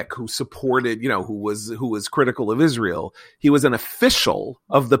academic who supported, who was critical of Israel. He was an official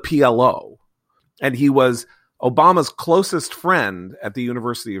of the PLO. And he was Obama's closest friend at the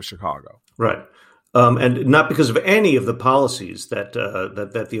University of Chicago. Right. And not because of any of the policies that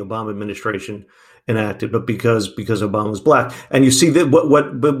the Obama administration enacted, but because Obama was black. And you see that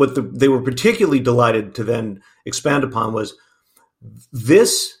what they were particularly delighted to then expand upon was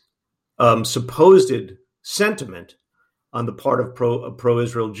this supposed sentiment on the part of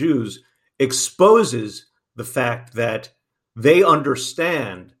pro-Israel Jews exposes the fact that they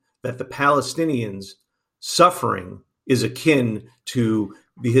understand that the Palestinians' suffering is akin to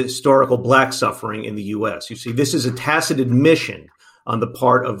the historical black suffering in the U.S. You see, this is a tacit admission on the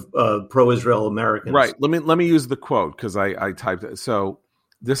part of pro-Israel Americans. Right. Let me use the quote because I typed it. So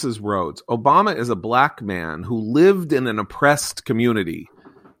this is Rhodes. Obama is a black man who lived in an oppressed community.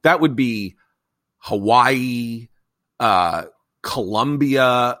 That would be Hawaii,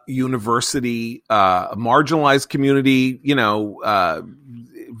 Columbia University, a marginalized community,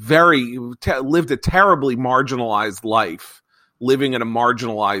 lived a terribly marginalized life, living in a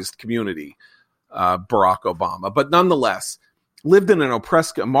marginalized community, Barack Obama. But nonetheless, lived in an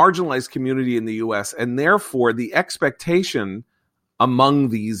oppressed, marginalized community in the U.S., and therefore the expectation among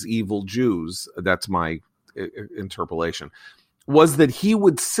these evil Jews, that's my interpolation, was that he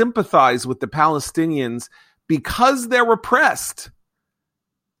would sympathize with the Palestinians because they're oppressed.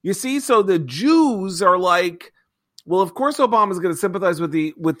 You see, so the Jews are like, well, of course Obama's going to sympathize with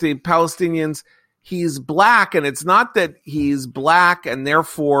the Palestinians. He's black, and it's not that he's black and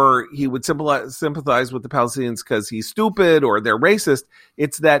therefore he would sympathize with the Palestinians because he's stupid or they're racist.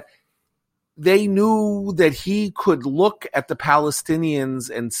 It's that they knew that he could look at the Palestinians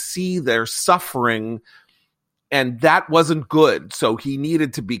and see their suffering, and that wasn't good, so he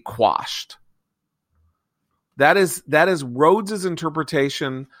needed to be quashed. That is Rhodes's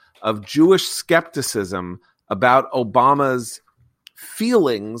interpretation of Jewish skepticism about Obama's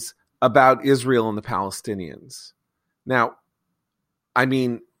feelings about Israel and the Palestinians. Now, I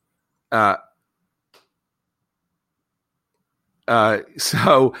mean, Rhodes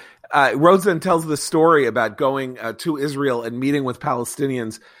then tells the story about going to Israel and meeting with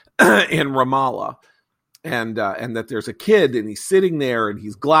Palestinians in Ramallah, and that there's a kid and he's sitting there and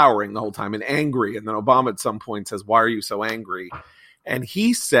he's glowering the whole time and angry. And then Obama at some point says, "Why are you so angry?" And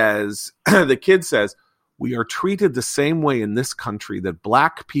he says, the kid says, "We are treated the same way in this country that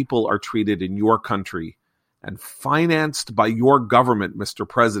black people are treated in your country and financed by your government, Mr.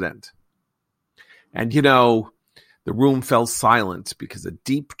 President." And, the room fell silent because a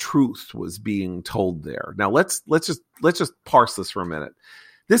deep truth was being told there. Now let's just parse this for a minute.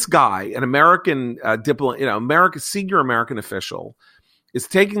 This guy, an American diplomat, senior American official, is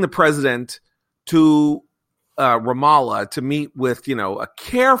taking the president to Ramallah to meet with, a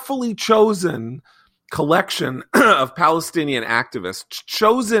carefully chosen collection of Palestinian activists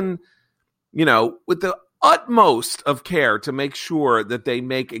chosen with the utmost of care to make sure that they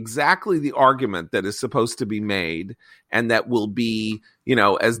make exactly the argument that is supposed to be made and that will be,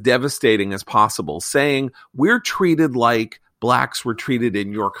 as devastating as possible, saying we're treated like blacks were treated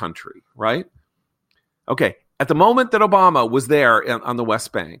in your country, right? Okay, at the moment that Obama was there on the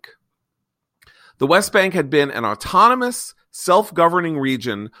West Bank, the West Bank had been an autonomous, self-governing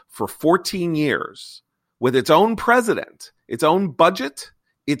region for 14 years with its own president, its own budget,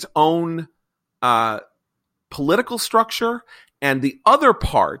 its own political structure, and the other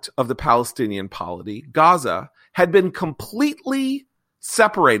part of the Palestinian polity, Gaza, had been completely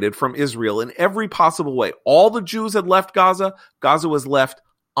separated from Israel in every possible way. All the Jews had left Gaza. Gaza was left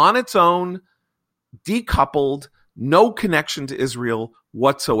on its own, decoupled, no connection to Israel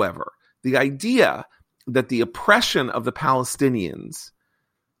whatsoever. The idea that the oppression of the Palestinians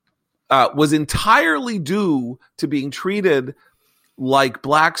was entirely due to being treated like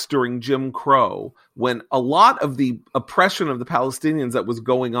blacks during Jim Crow, when a lot of the oppression of the Palestinians that was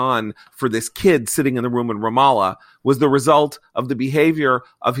going on for this kid sitting in the room in Ramallah was the result of the behavior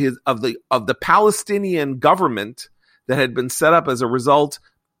of the Palestinian government that had been set up as a result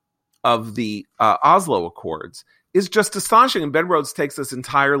of the Oslo Accords, is just astonishing. And Ben Rhodes takes this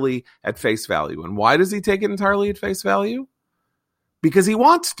entirely at face value. And why does he take it entirely at face value? Because he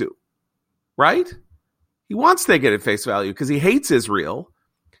wants to, right? He wants to take it at face value because he hates Israel.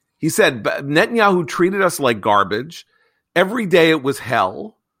 He said, Netanyahu treated us like garbage. Every day it was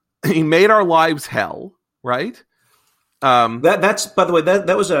hell. He made our lives hell, right? That's, by the way,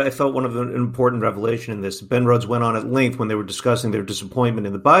 that was, I felt, one of an important revelation in this. Ben Rhodes went on at length when they were discussing their disappointment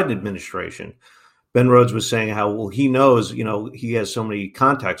in the Biden administration. Ben Rhodes was saying how, well, he knows, he has so many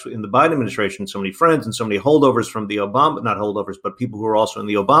contacts in the Biden administration, so many friends and so many holdovers from the Obama, not holdovers, but people who are also in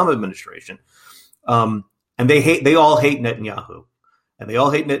the Obama administration. And they all hate Netanyahu. And they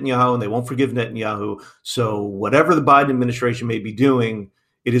all hate Netanyahu, and they won't forgive Netanyahu. So whatever the Biden administration may be doing,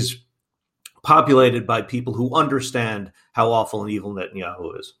 it is populated by people who understand how awful and evil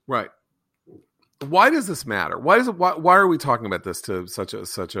Netanyahu is. Right. Why does this matter? Why are we talking about this to such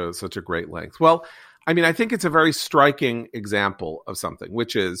a great length? Well, I mean, I think it's a very striking example of something,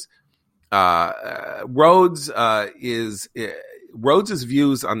 which is Rhodes's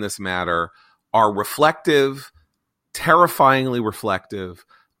views on this matter are reflective, terrifyingly reflective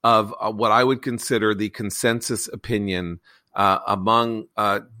of what I would consider the consensus opinion among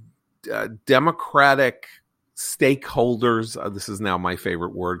Democratic stakeholders. This is now my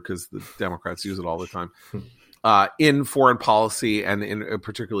favorite word because the Democrats use it all the time in foreign policy and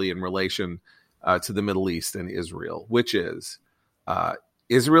particularly in relation to the Middle East and Israel, which is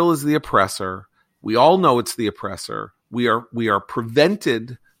Israel is the oppressor. We all know it's the oppressor. We are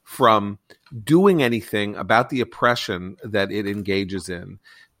prevented from doing anything about the oppression that it engages in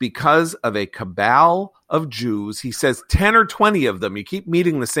because of a cabal of Jews. He says 10 or 20 of them. You keep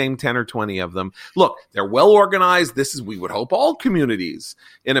meeting the same 10 or 20 of them. Look, they're well organized. We would hope all communities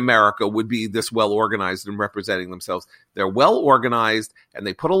in America would be this well organized and representing themselves. They're well organized and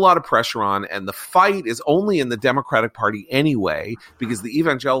they put a lot of pressure on. And the fight is only in the Democratic Party anyway, because the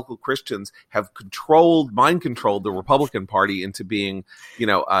evangelical Christians have mind controlled the Republican Party into being,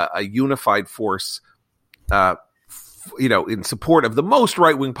 a unified force, in support of the most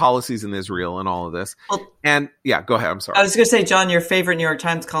right-wing policies in Israel and all of this. Well, and yeah, go ahead. I'm sorry. I was going to say, John, your favorite New York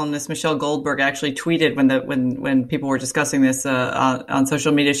Times columnist, Michelle Goldberg, actually tweeted when people were discussing this on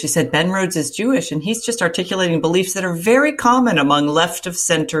social media. She said, Ben Rhodes is Jewish and he's just articulating beliefs that are very common among left of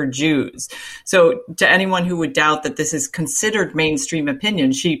center Jews. So to anyone who would doubt that this is considered mainstream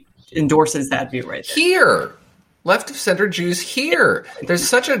opinion, she endorses that view right there. Here. Left of center Jews here.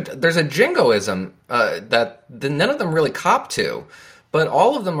 There's a jingoism that none of them really cop to, but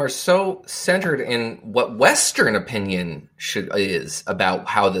all of them are so centered in what Western opinion is about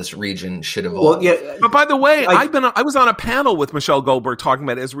how this region should evolve. Well, yeah, but by the way, I was on a panel with Michelle Goldberg talking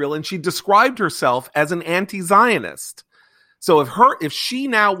about Israel, and she described herself as an anti-Zionist. So if she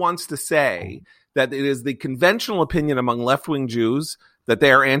now wants to say that it is the conventional opinion among left-wing Jews that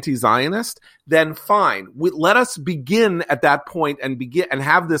they are anti-Zionist, then fine. Let us begin at that point and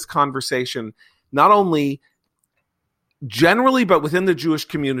have this conversation, not only generally, but within the Jewish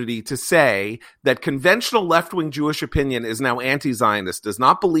community, to say that conventional left-wing Jewish opinion is now anti-Zionist, does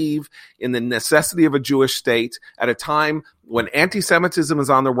not believe in the necessity of a Jewish state at a time when anti-Semitism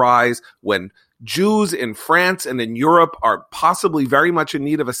is on the rise, when Jews in France and in Europe are possibly very much in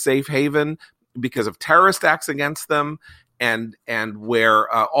need of a safe haven because of terrorist acts against them, and where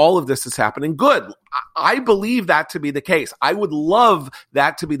all of this is happening. Good. I believe that to be the case. I would love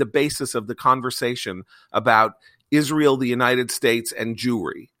that to be the basis of the conversation about Israel, the United States, and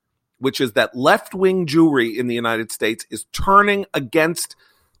Jewry. which is that left-wing Jewry in the United States is turning against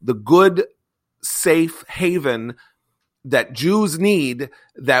the good, safe haven that Jews need,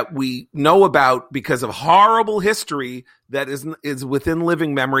 that we know about because of horrible history that is within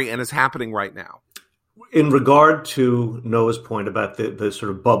living memory and is happening right now. In regard to Noah's point about the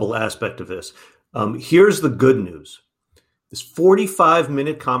sort of bubble aspect of this, here's the good news. This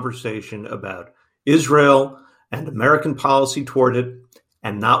 45-minute conversation about Israel and American policy toward it,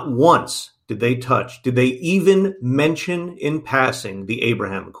 and not once did they even mention in passing the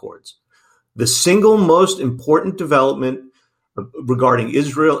Abraham Accords. The single most important development regarding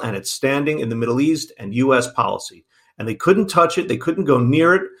Israel and its standing in the Middle East and U.S. policy. And they couldn't touch it. They couldn't go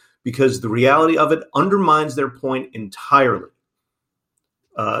near it because the reality of it undermines their point entirely.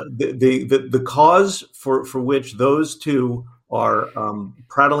 The cause for which those two are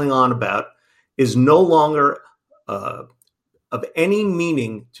prattling on about is no longer of any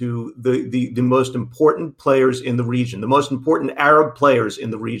meaning to the most important players in the region, the most important Arab players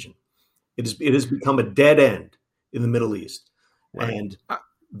in the region. It has become a dead end in the Middle East, right. and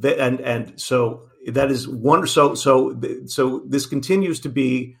so that is one. So this continues to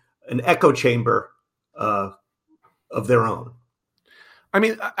be an echo chamber of their own. I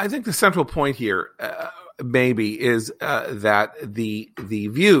mean, I think the central point here, maybe, is that the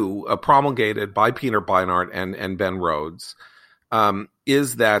view promulgated by Peter Beinart and Ben Rhodes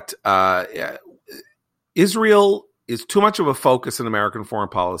is that Israel is too much of a focus in American foreign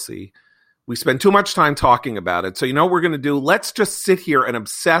policy. We spend too much time talking about it. So you know what we're going to do? Let's just sit here and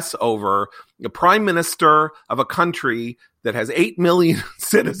obsess over the prime minister of a country that has 8 million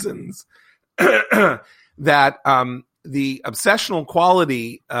citizens. That the obsessional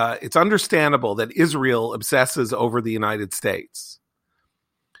quality, it's understandable that Israel obsesses over the United States.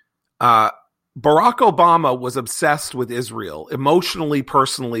 Barack Obama was obsessed with Israel emotionally,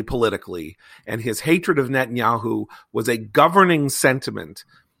 personally, politically, and his hatred of Netanyahu was a governing sentiment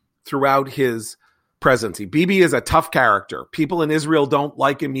throughout his presidency. Bibi is a tough character. People in Israel don't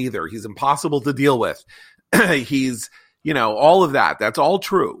like him either. He's impossible to deal with. He's, all of that. That's all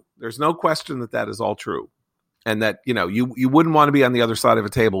true. There's no question that is all true. And that, you wouldn't want to be on the other side of a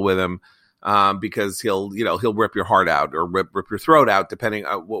table with him because he'll rip your heart out or rip your throat out, depending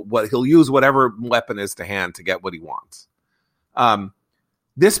on what he'll use, whatever weapon is to hand to get what he wants.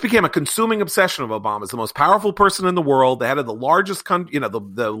 This became a consuming obsession of Obama's. The most powerful person in the world, the head of the largest country,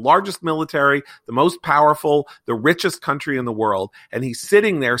 the largest military, the most powerful, the richest country in the world. And he's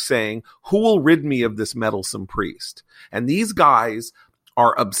sitting there saying, who will rid me of this meddlesome priest? And these guys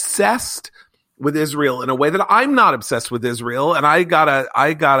are obsessed with Israel in a way that I'm not obsessed with Israel. And I got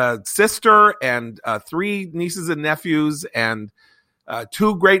a sister and 3 nieces and nephews and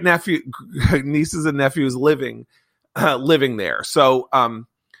 2 great nieces and nephews living there. So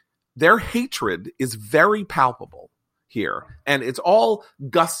their hatred is very palpable here. And it's all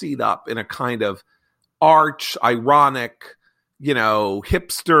gussied up in a kind of arch, ironic,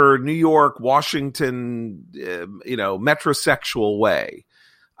 hipster, New York, Washington, metrosexual way.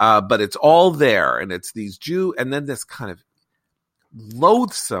 But it's all there. And it's these Jew, and then this kind of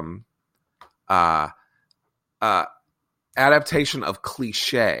loathsome adaptation of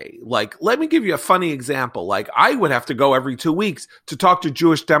cliche. Like, let me give you a funny example. Like, I would have to go every 2 weeks to talk to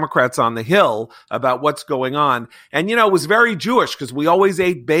Jewish Democrats on the Hill about what's going on. And, it was very Jewish because we always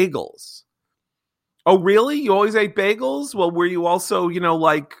ate bagels. Oh, really? You always ate bagels? Well, were you also, were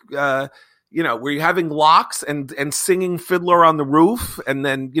you having lox and singing Fiddler on the Roof and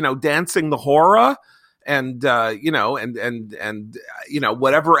then, dancing the hora and,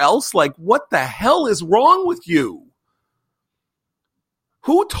 whatever else? Like, what the hell is wrong with you?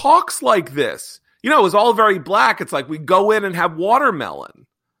 Who talks like this? It was all very black. It's like we go in and have watermelon.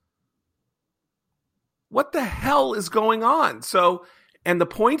 What the hell is going on? So, and the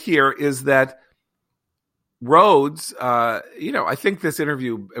point here is that Rhodes, I think this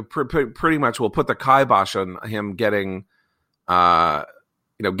interview pretty much will put the kibosh on him getting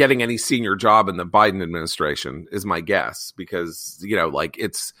any senior job in the Biden administration is my guess, because,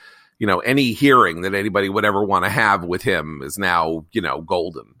 it's, any hearing that anybody would ever want to have with him is now,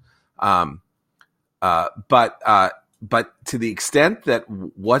 golden. But to the extent that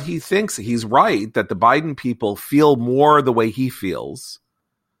what he thinks, he's right, that the Biden people feel more the way he feels,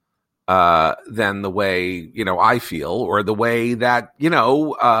 than the way, I feel, or the way that,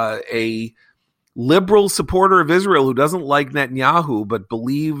 a liberal supporter of Israel who doesn't like Netanyahu, but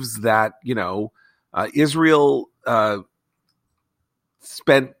believes that, Israel, has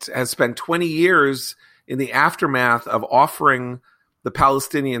spent 20 years in the aftermath of offering the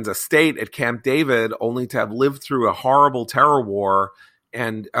Palestinians a state at Camp David, only to have lived through a horrible terror war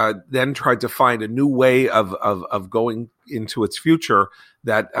and then tried to find a new way of going into its future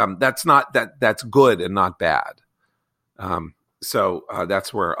that's good and not bad. So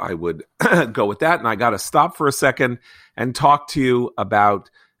that's where I would go with that. And I got to stop for a second and talk to you about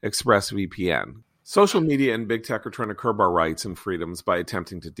ExpressVPN. Social media and big tech are trying to curb our rights and freedoms by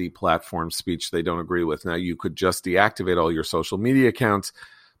attempting to deplatform speech they don't agree with. Now, you could just deactivate all your social media accounts,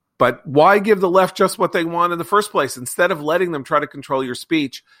 but why give the left just what they want in the first place? Instead of letting them try to control your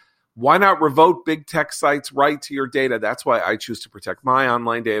speech, why not revoke big tech sites' right to your data? That's why I choose to protect my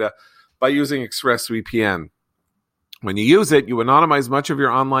online data by using ExpressVPN. When you use it, you anonymize much of your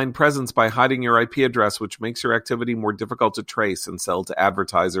online presence by hiding your IP address, which makes your activity more difficult to trace and sell to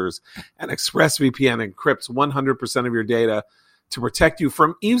advertisers. And ExpressVPN encrypts 100% of your data to protect you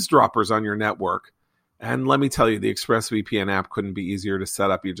from eavesdroppers on your network. And let me tell you, the ExpressVPN app couldn't be easier to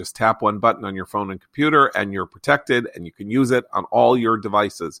set up. You just tap one button on your phone and computer, and you're protected, and you can use it on all your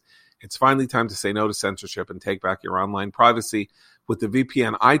devices. It's finally time to say no to censorship and take back your online privacy with the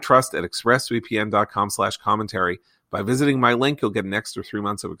VPN I trust at expressvpn.com/commentary. By visiting my link, you'll get an extra 3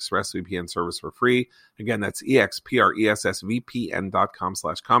 months of ExpressVPN service for free. Again, that's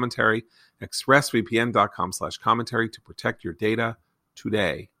expressvpn.com/commentary, expressvpn.com/commentary to protect your data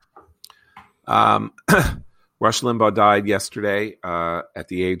today. Rush Limbaugh died yesterday at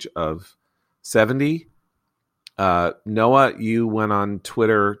the age of 70. Noah, you went on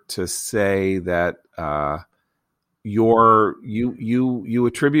Twitter to say that you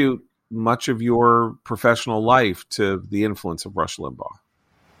attribute much of your professional life to the influence of Rush Limbaugh.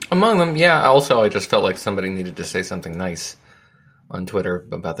 Among them, yeah. Also, I just felt like somebody needed to say something nice on Twitter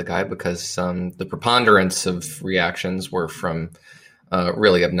about the guy because the preponderance of reactions were from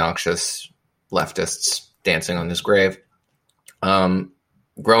really obnoxious leftists dancing on his grave.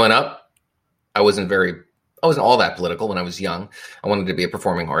 Growing up, I wasn't all that political when I was young. I wanted to be a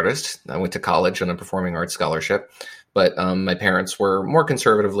performing artist. I went to college on a performing arts scholarship. But my parents were more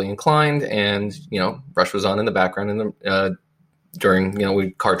conservatively inclined, and Rush was on in the background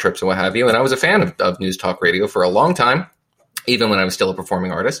during car trips and what have you. And I was a fan of news talk radio for a long time, even when I was still a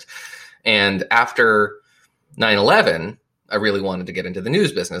performing artist. And after 9/11, I really wanted to get into the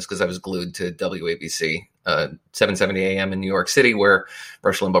news business because I was glued to WABC 770 AM in New York City, where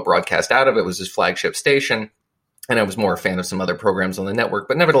Rush Limbaugh broadcast out of. It was his flagship station. And I was more a fan of some other programs on the network,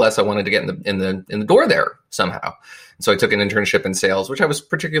 but nevertheless, I wanted to get in the door there somehow. And so I took an internship in sales, which I was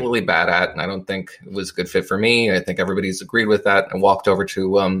particularly bad at, and I don't think it was a good fit for me. I think everybody's agreed with that. I walked over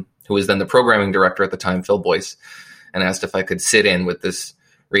to who was then the programming director at the time, Phil Boyce, and asked if I could sit in with this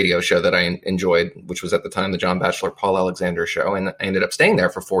radio show that I enjoyed, which was at the time the John Batchelor, Paul Alexander show, and I ended up staying there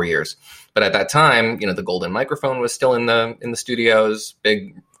for 4 years. But at that time, the golden microphone was still in the studios,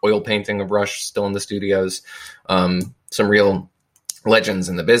 big oil painting of Rush still in the studios. Some real legends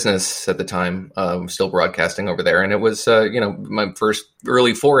in the business at the time still broadcasting over there. And it was, my first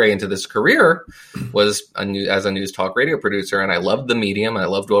early foray into this career was as a news talk radio producer. And I loved the medium. I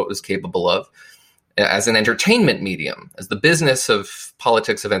loved what it was capable of as an entertainment medium, as the business of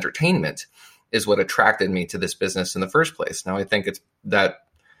politics of entertainment is what attracted me to this business in the first place. Now, I think it's that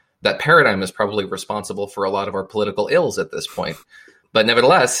paradigm is probably responsible for a lot of our political ills at this point. But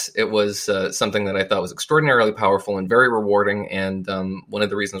nevertheless, it was something that I thought was extraordinarily powerful and very rewarding. And one of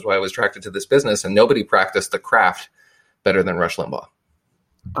the reasons why I was attracted to this business, and nobody practiced the craft better than Rush Limbaugh.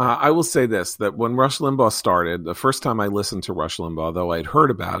 I will say this, that when Rush Limbaugh started, the first time I listened to Rush Limbaugh, though I'd heard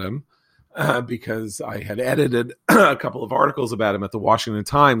about him because I had edited a couple of articles about him at the Washington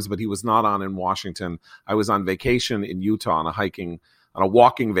Times, but he was not on in Washington. I was on vacation in Utah on a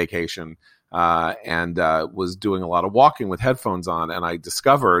walking vacation. And was doing a lot of walking with headphones on, and I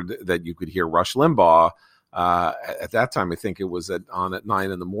discovered that you could hear Rush Limbaugh. At that time, I think it was on at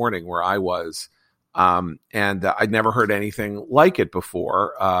 9 a.m. where I was, and I'd never heard anything like it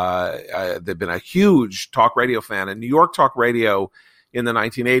before. They'd been a huge talk radio fan, and New York talk radio in the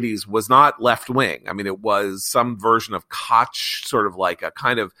 1980s was not left wing. I mean, it was some version of Koch, sort of like a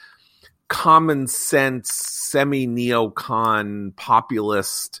kind of common sense, semi-neocon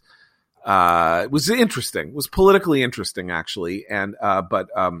populist. It was interesting. It was politically interesting, actually. And but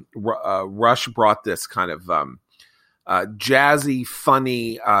Rush brought this kind of jazzy,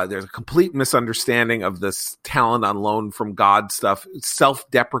 funny. There's a complete misunderstanding of this talent on loan from God stuff,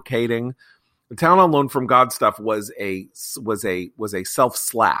 self-deprecating. The talent on loan from God stuff was a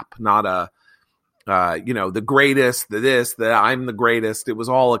self-slap, not a the greatest, the I'm the greatest. It was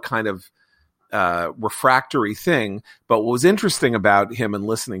all a kind of refractory thing. But what was interesting about him and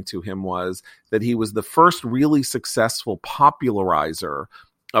listening to him was that he was the first really successful popularizer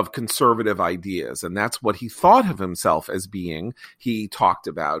of conservative ideas. And that's what he thought of himself as being. He talked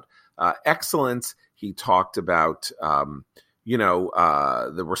about excellence. He talked about,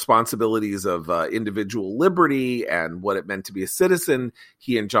 the responsibilities of individual liberty and what it meant to be a citizen.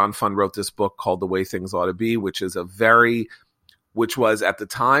 He and John Fund wrote this book called The Way Things Ought to Be, which was at the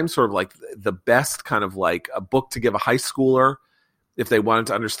time sort of like the best kind of like a book to give a high schooler if they wanted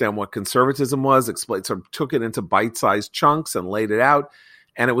to understand what conservatism was. Sort of took it into bite-sized chunks and laid it out.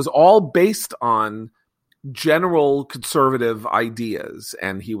 And it was all based on general conservative ideas.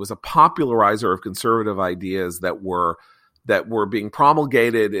 And he was a popularizer of conservative ideas that were being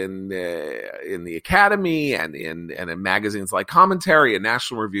promulgated in the Academy and in magazines like Commentary and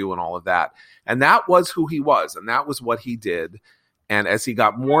National Review and all of that. And that was who he was, and that was what he did. And as he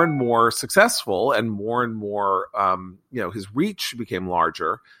got more and more successful and more, his reach became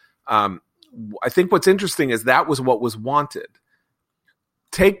larger. I think what's interesting is that was what was wanted.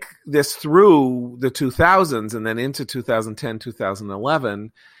 Take this through the 2000s and then into 2010,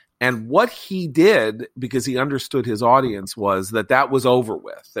 2011. And what he did, because he understood his audience, was that was over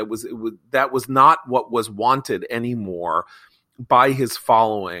with. That was not what was wanted anymore by his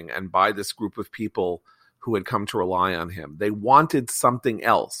following and by this group of people who had come to rely on him. They wanted something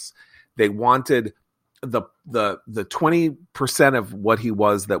else. They wanted the 20% of what he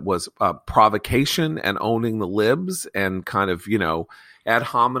was that was provocation and owning the libs and kind of, ad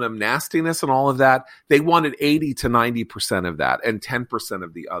hominem nastiness and all of that. They wanted 80 to 90% of that and 10%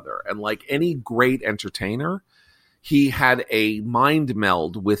 of the other. And like any great entertainer, he had a mind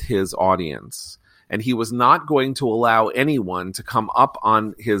meld with his audience, and he was not going to allow anyone to come up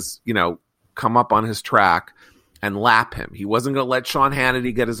on his track and lap him. He wasn't going to let Sean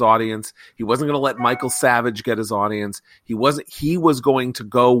Hannity get his audience. He wasn't going to let Michael Savage get his audience. He was going to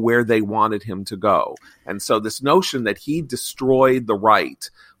go where they wanted him to go. And so this notion that he destroyed the right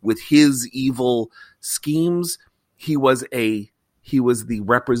with his evil schemes, he was the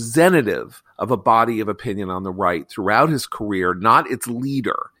representative of a body of opinion on the right throughout his career, not its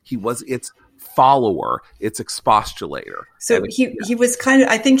leader. He was its follower, its expostulator. So he was kind of,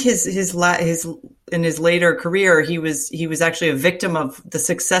 I think his in his later career, he was actually a victim of the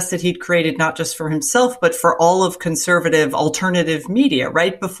success that he'd created, not just for himself, but for all of conservative alternative media,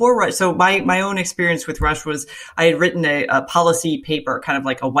 right? Before Rush. So my own experience with Rush was I had written a policy paper, kind of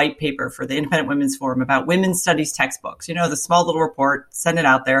like a white paper for the Independent Women's Forum about women's studies textbooks, the small little report, send it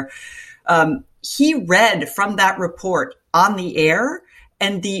out there. He read from that report on the air,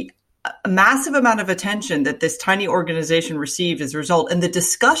 and the massive amount of attention that this tiny organization received as a result, and the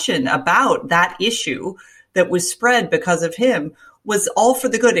discussion about that issue that was spread because of him was all for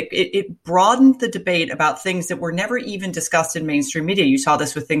the good. It broadened the debate about things that were never even discussed in mainstream media. You saw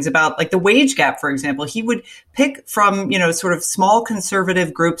this with things about like the wage gap, for example. He would pick from, sort of small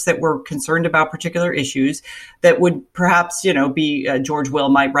conservative groups that were concerned about particular issues that would perhaps, be George Will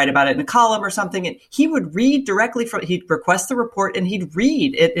might write about it in a column or something. And he would read directly he'd request the report and he'd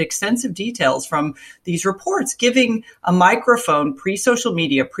read extensive details from these reports, giving a microphone pre-social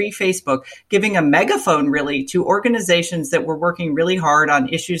media, pre-Facebook, giving a megaphone really to organizations that were working really hard on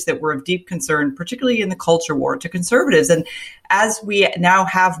issues that were of deep concern, particularly in the culture war, to conservatives. And as we now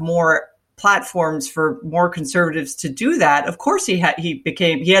have more platforms for more conservatives to do that, of course he had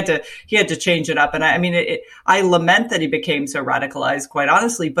to change it up. And I lament that he became so radicalized, quite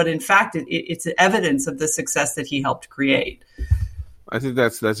honestly. But in fact, it's evidence of the success that he helped create. I think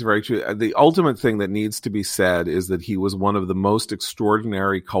that's very true. The ultimate thing that needs to be said is that he was one of the most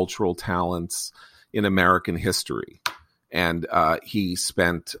extraordinary cultural talents in American history. And he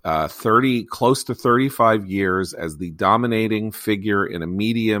spent close to 35 years as the dominating figure in a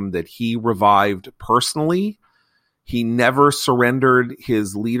medium that he revived personally. He never surrendered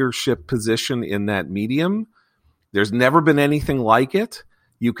his leadership position in that medium. There's never been anything like it.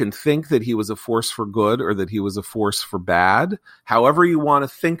 You can think that he was a force for good or that he was a force for bad. However you want to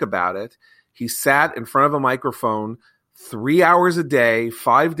think about it, he sat in front of a microphone 3 hours a day,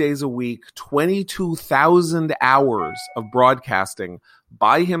 5 days a week, 22,000 hours of broadcasting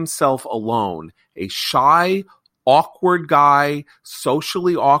by himself alone. A shy, awkward guy,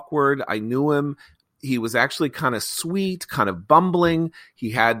 socially awkward. I knew him. He was actually kind of sweet, kind of bumbling. He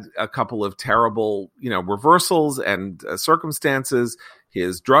had a couple of terrible, reversals and circumstances.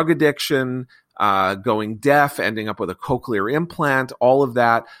 His drug addiction, going deaf, ending up with a cochlear implant, all of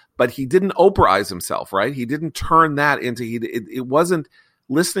that. But he didn't Oprahize himself, right? He didn't turn that into, it wasn't,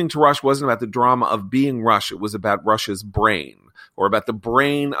 listening to Rush wasn't about the drama of being Rush. It was about Rush's brain, or about the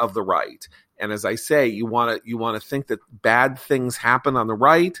brain of the right. And as I say, you want to think that bad things happen on the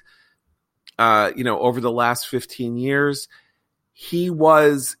right, over the last 15 years. he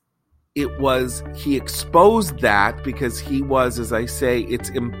exposed that because he was, as I say, its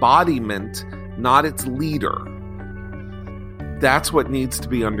embodiment, not its leader. That's what needs to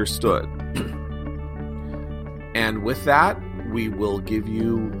be understood. And with that, we will give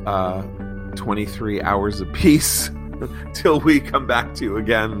you 23 hours apiece till we come back to you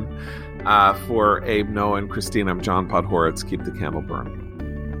again. For Abe, Noah, and Christine, I'm John Podhoretz. Keep the candle burning.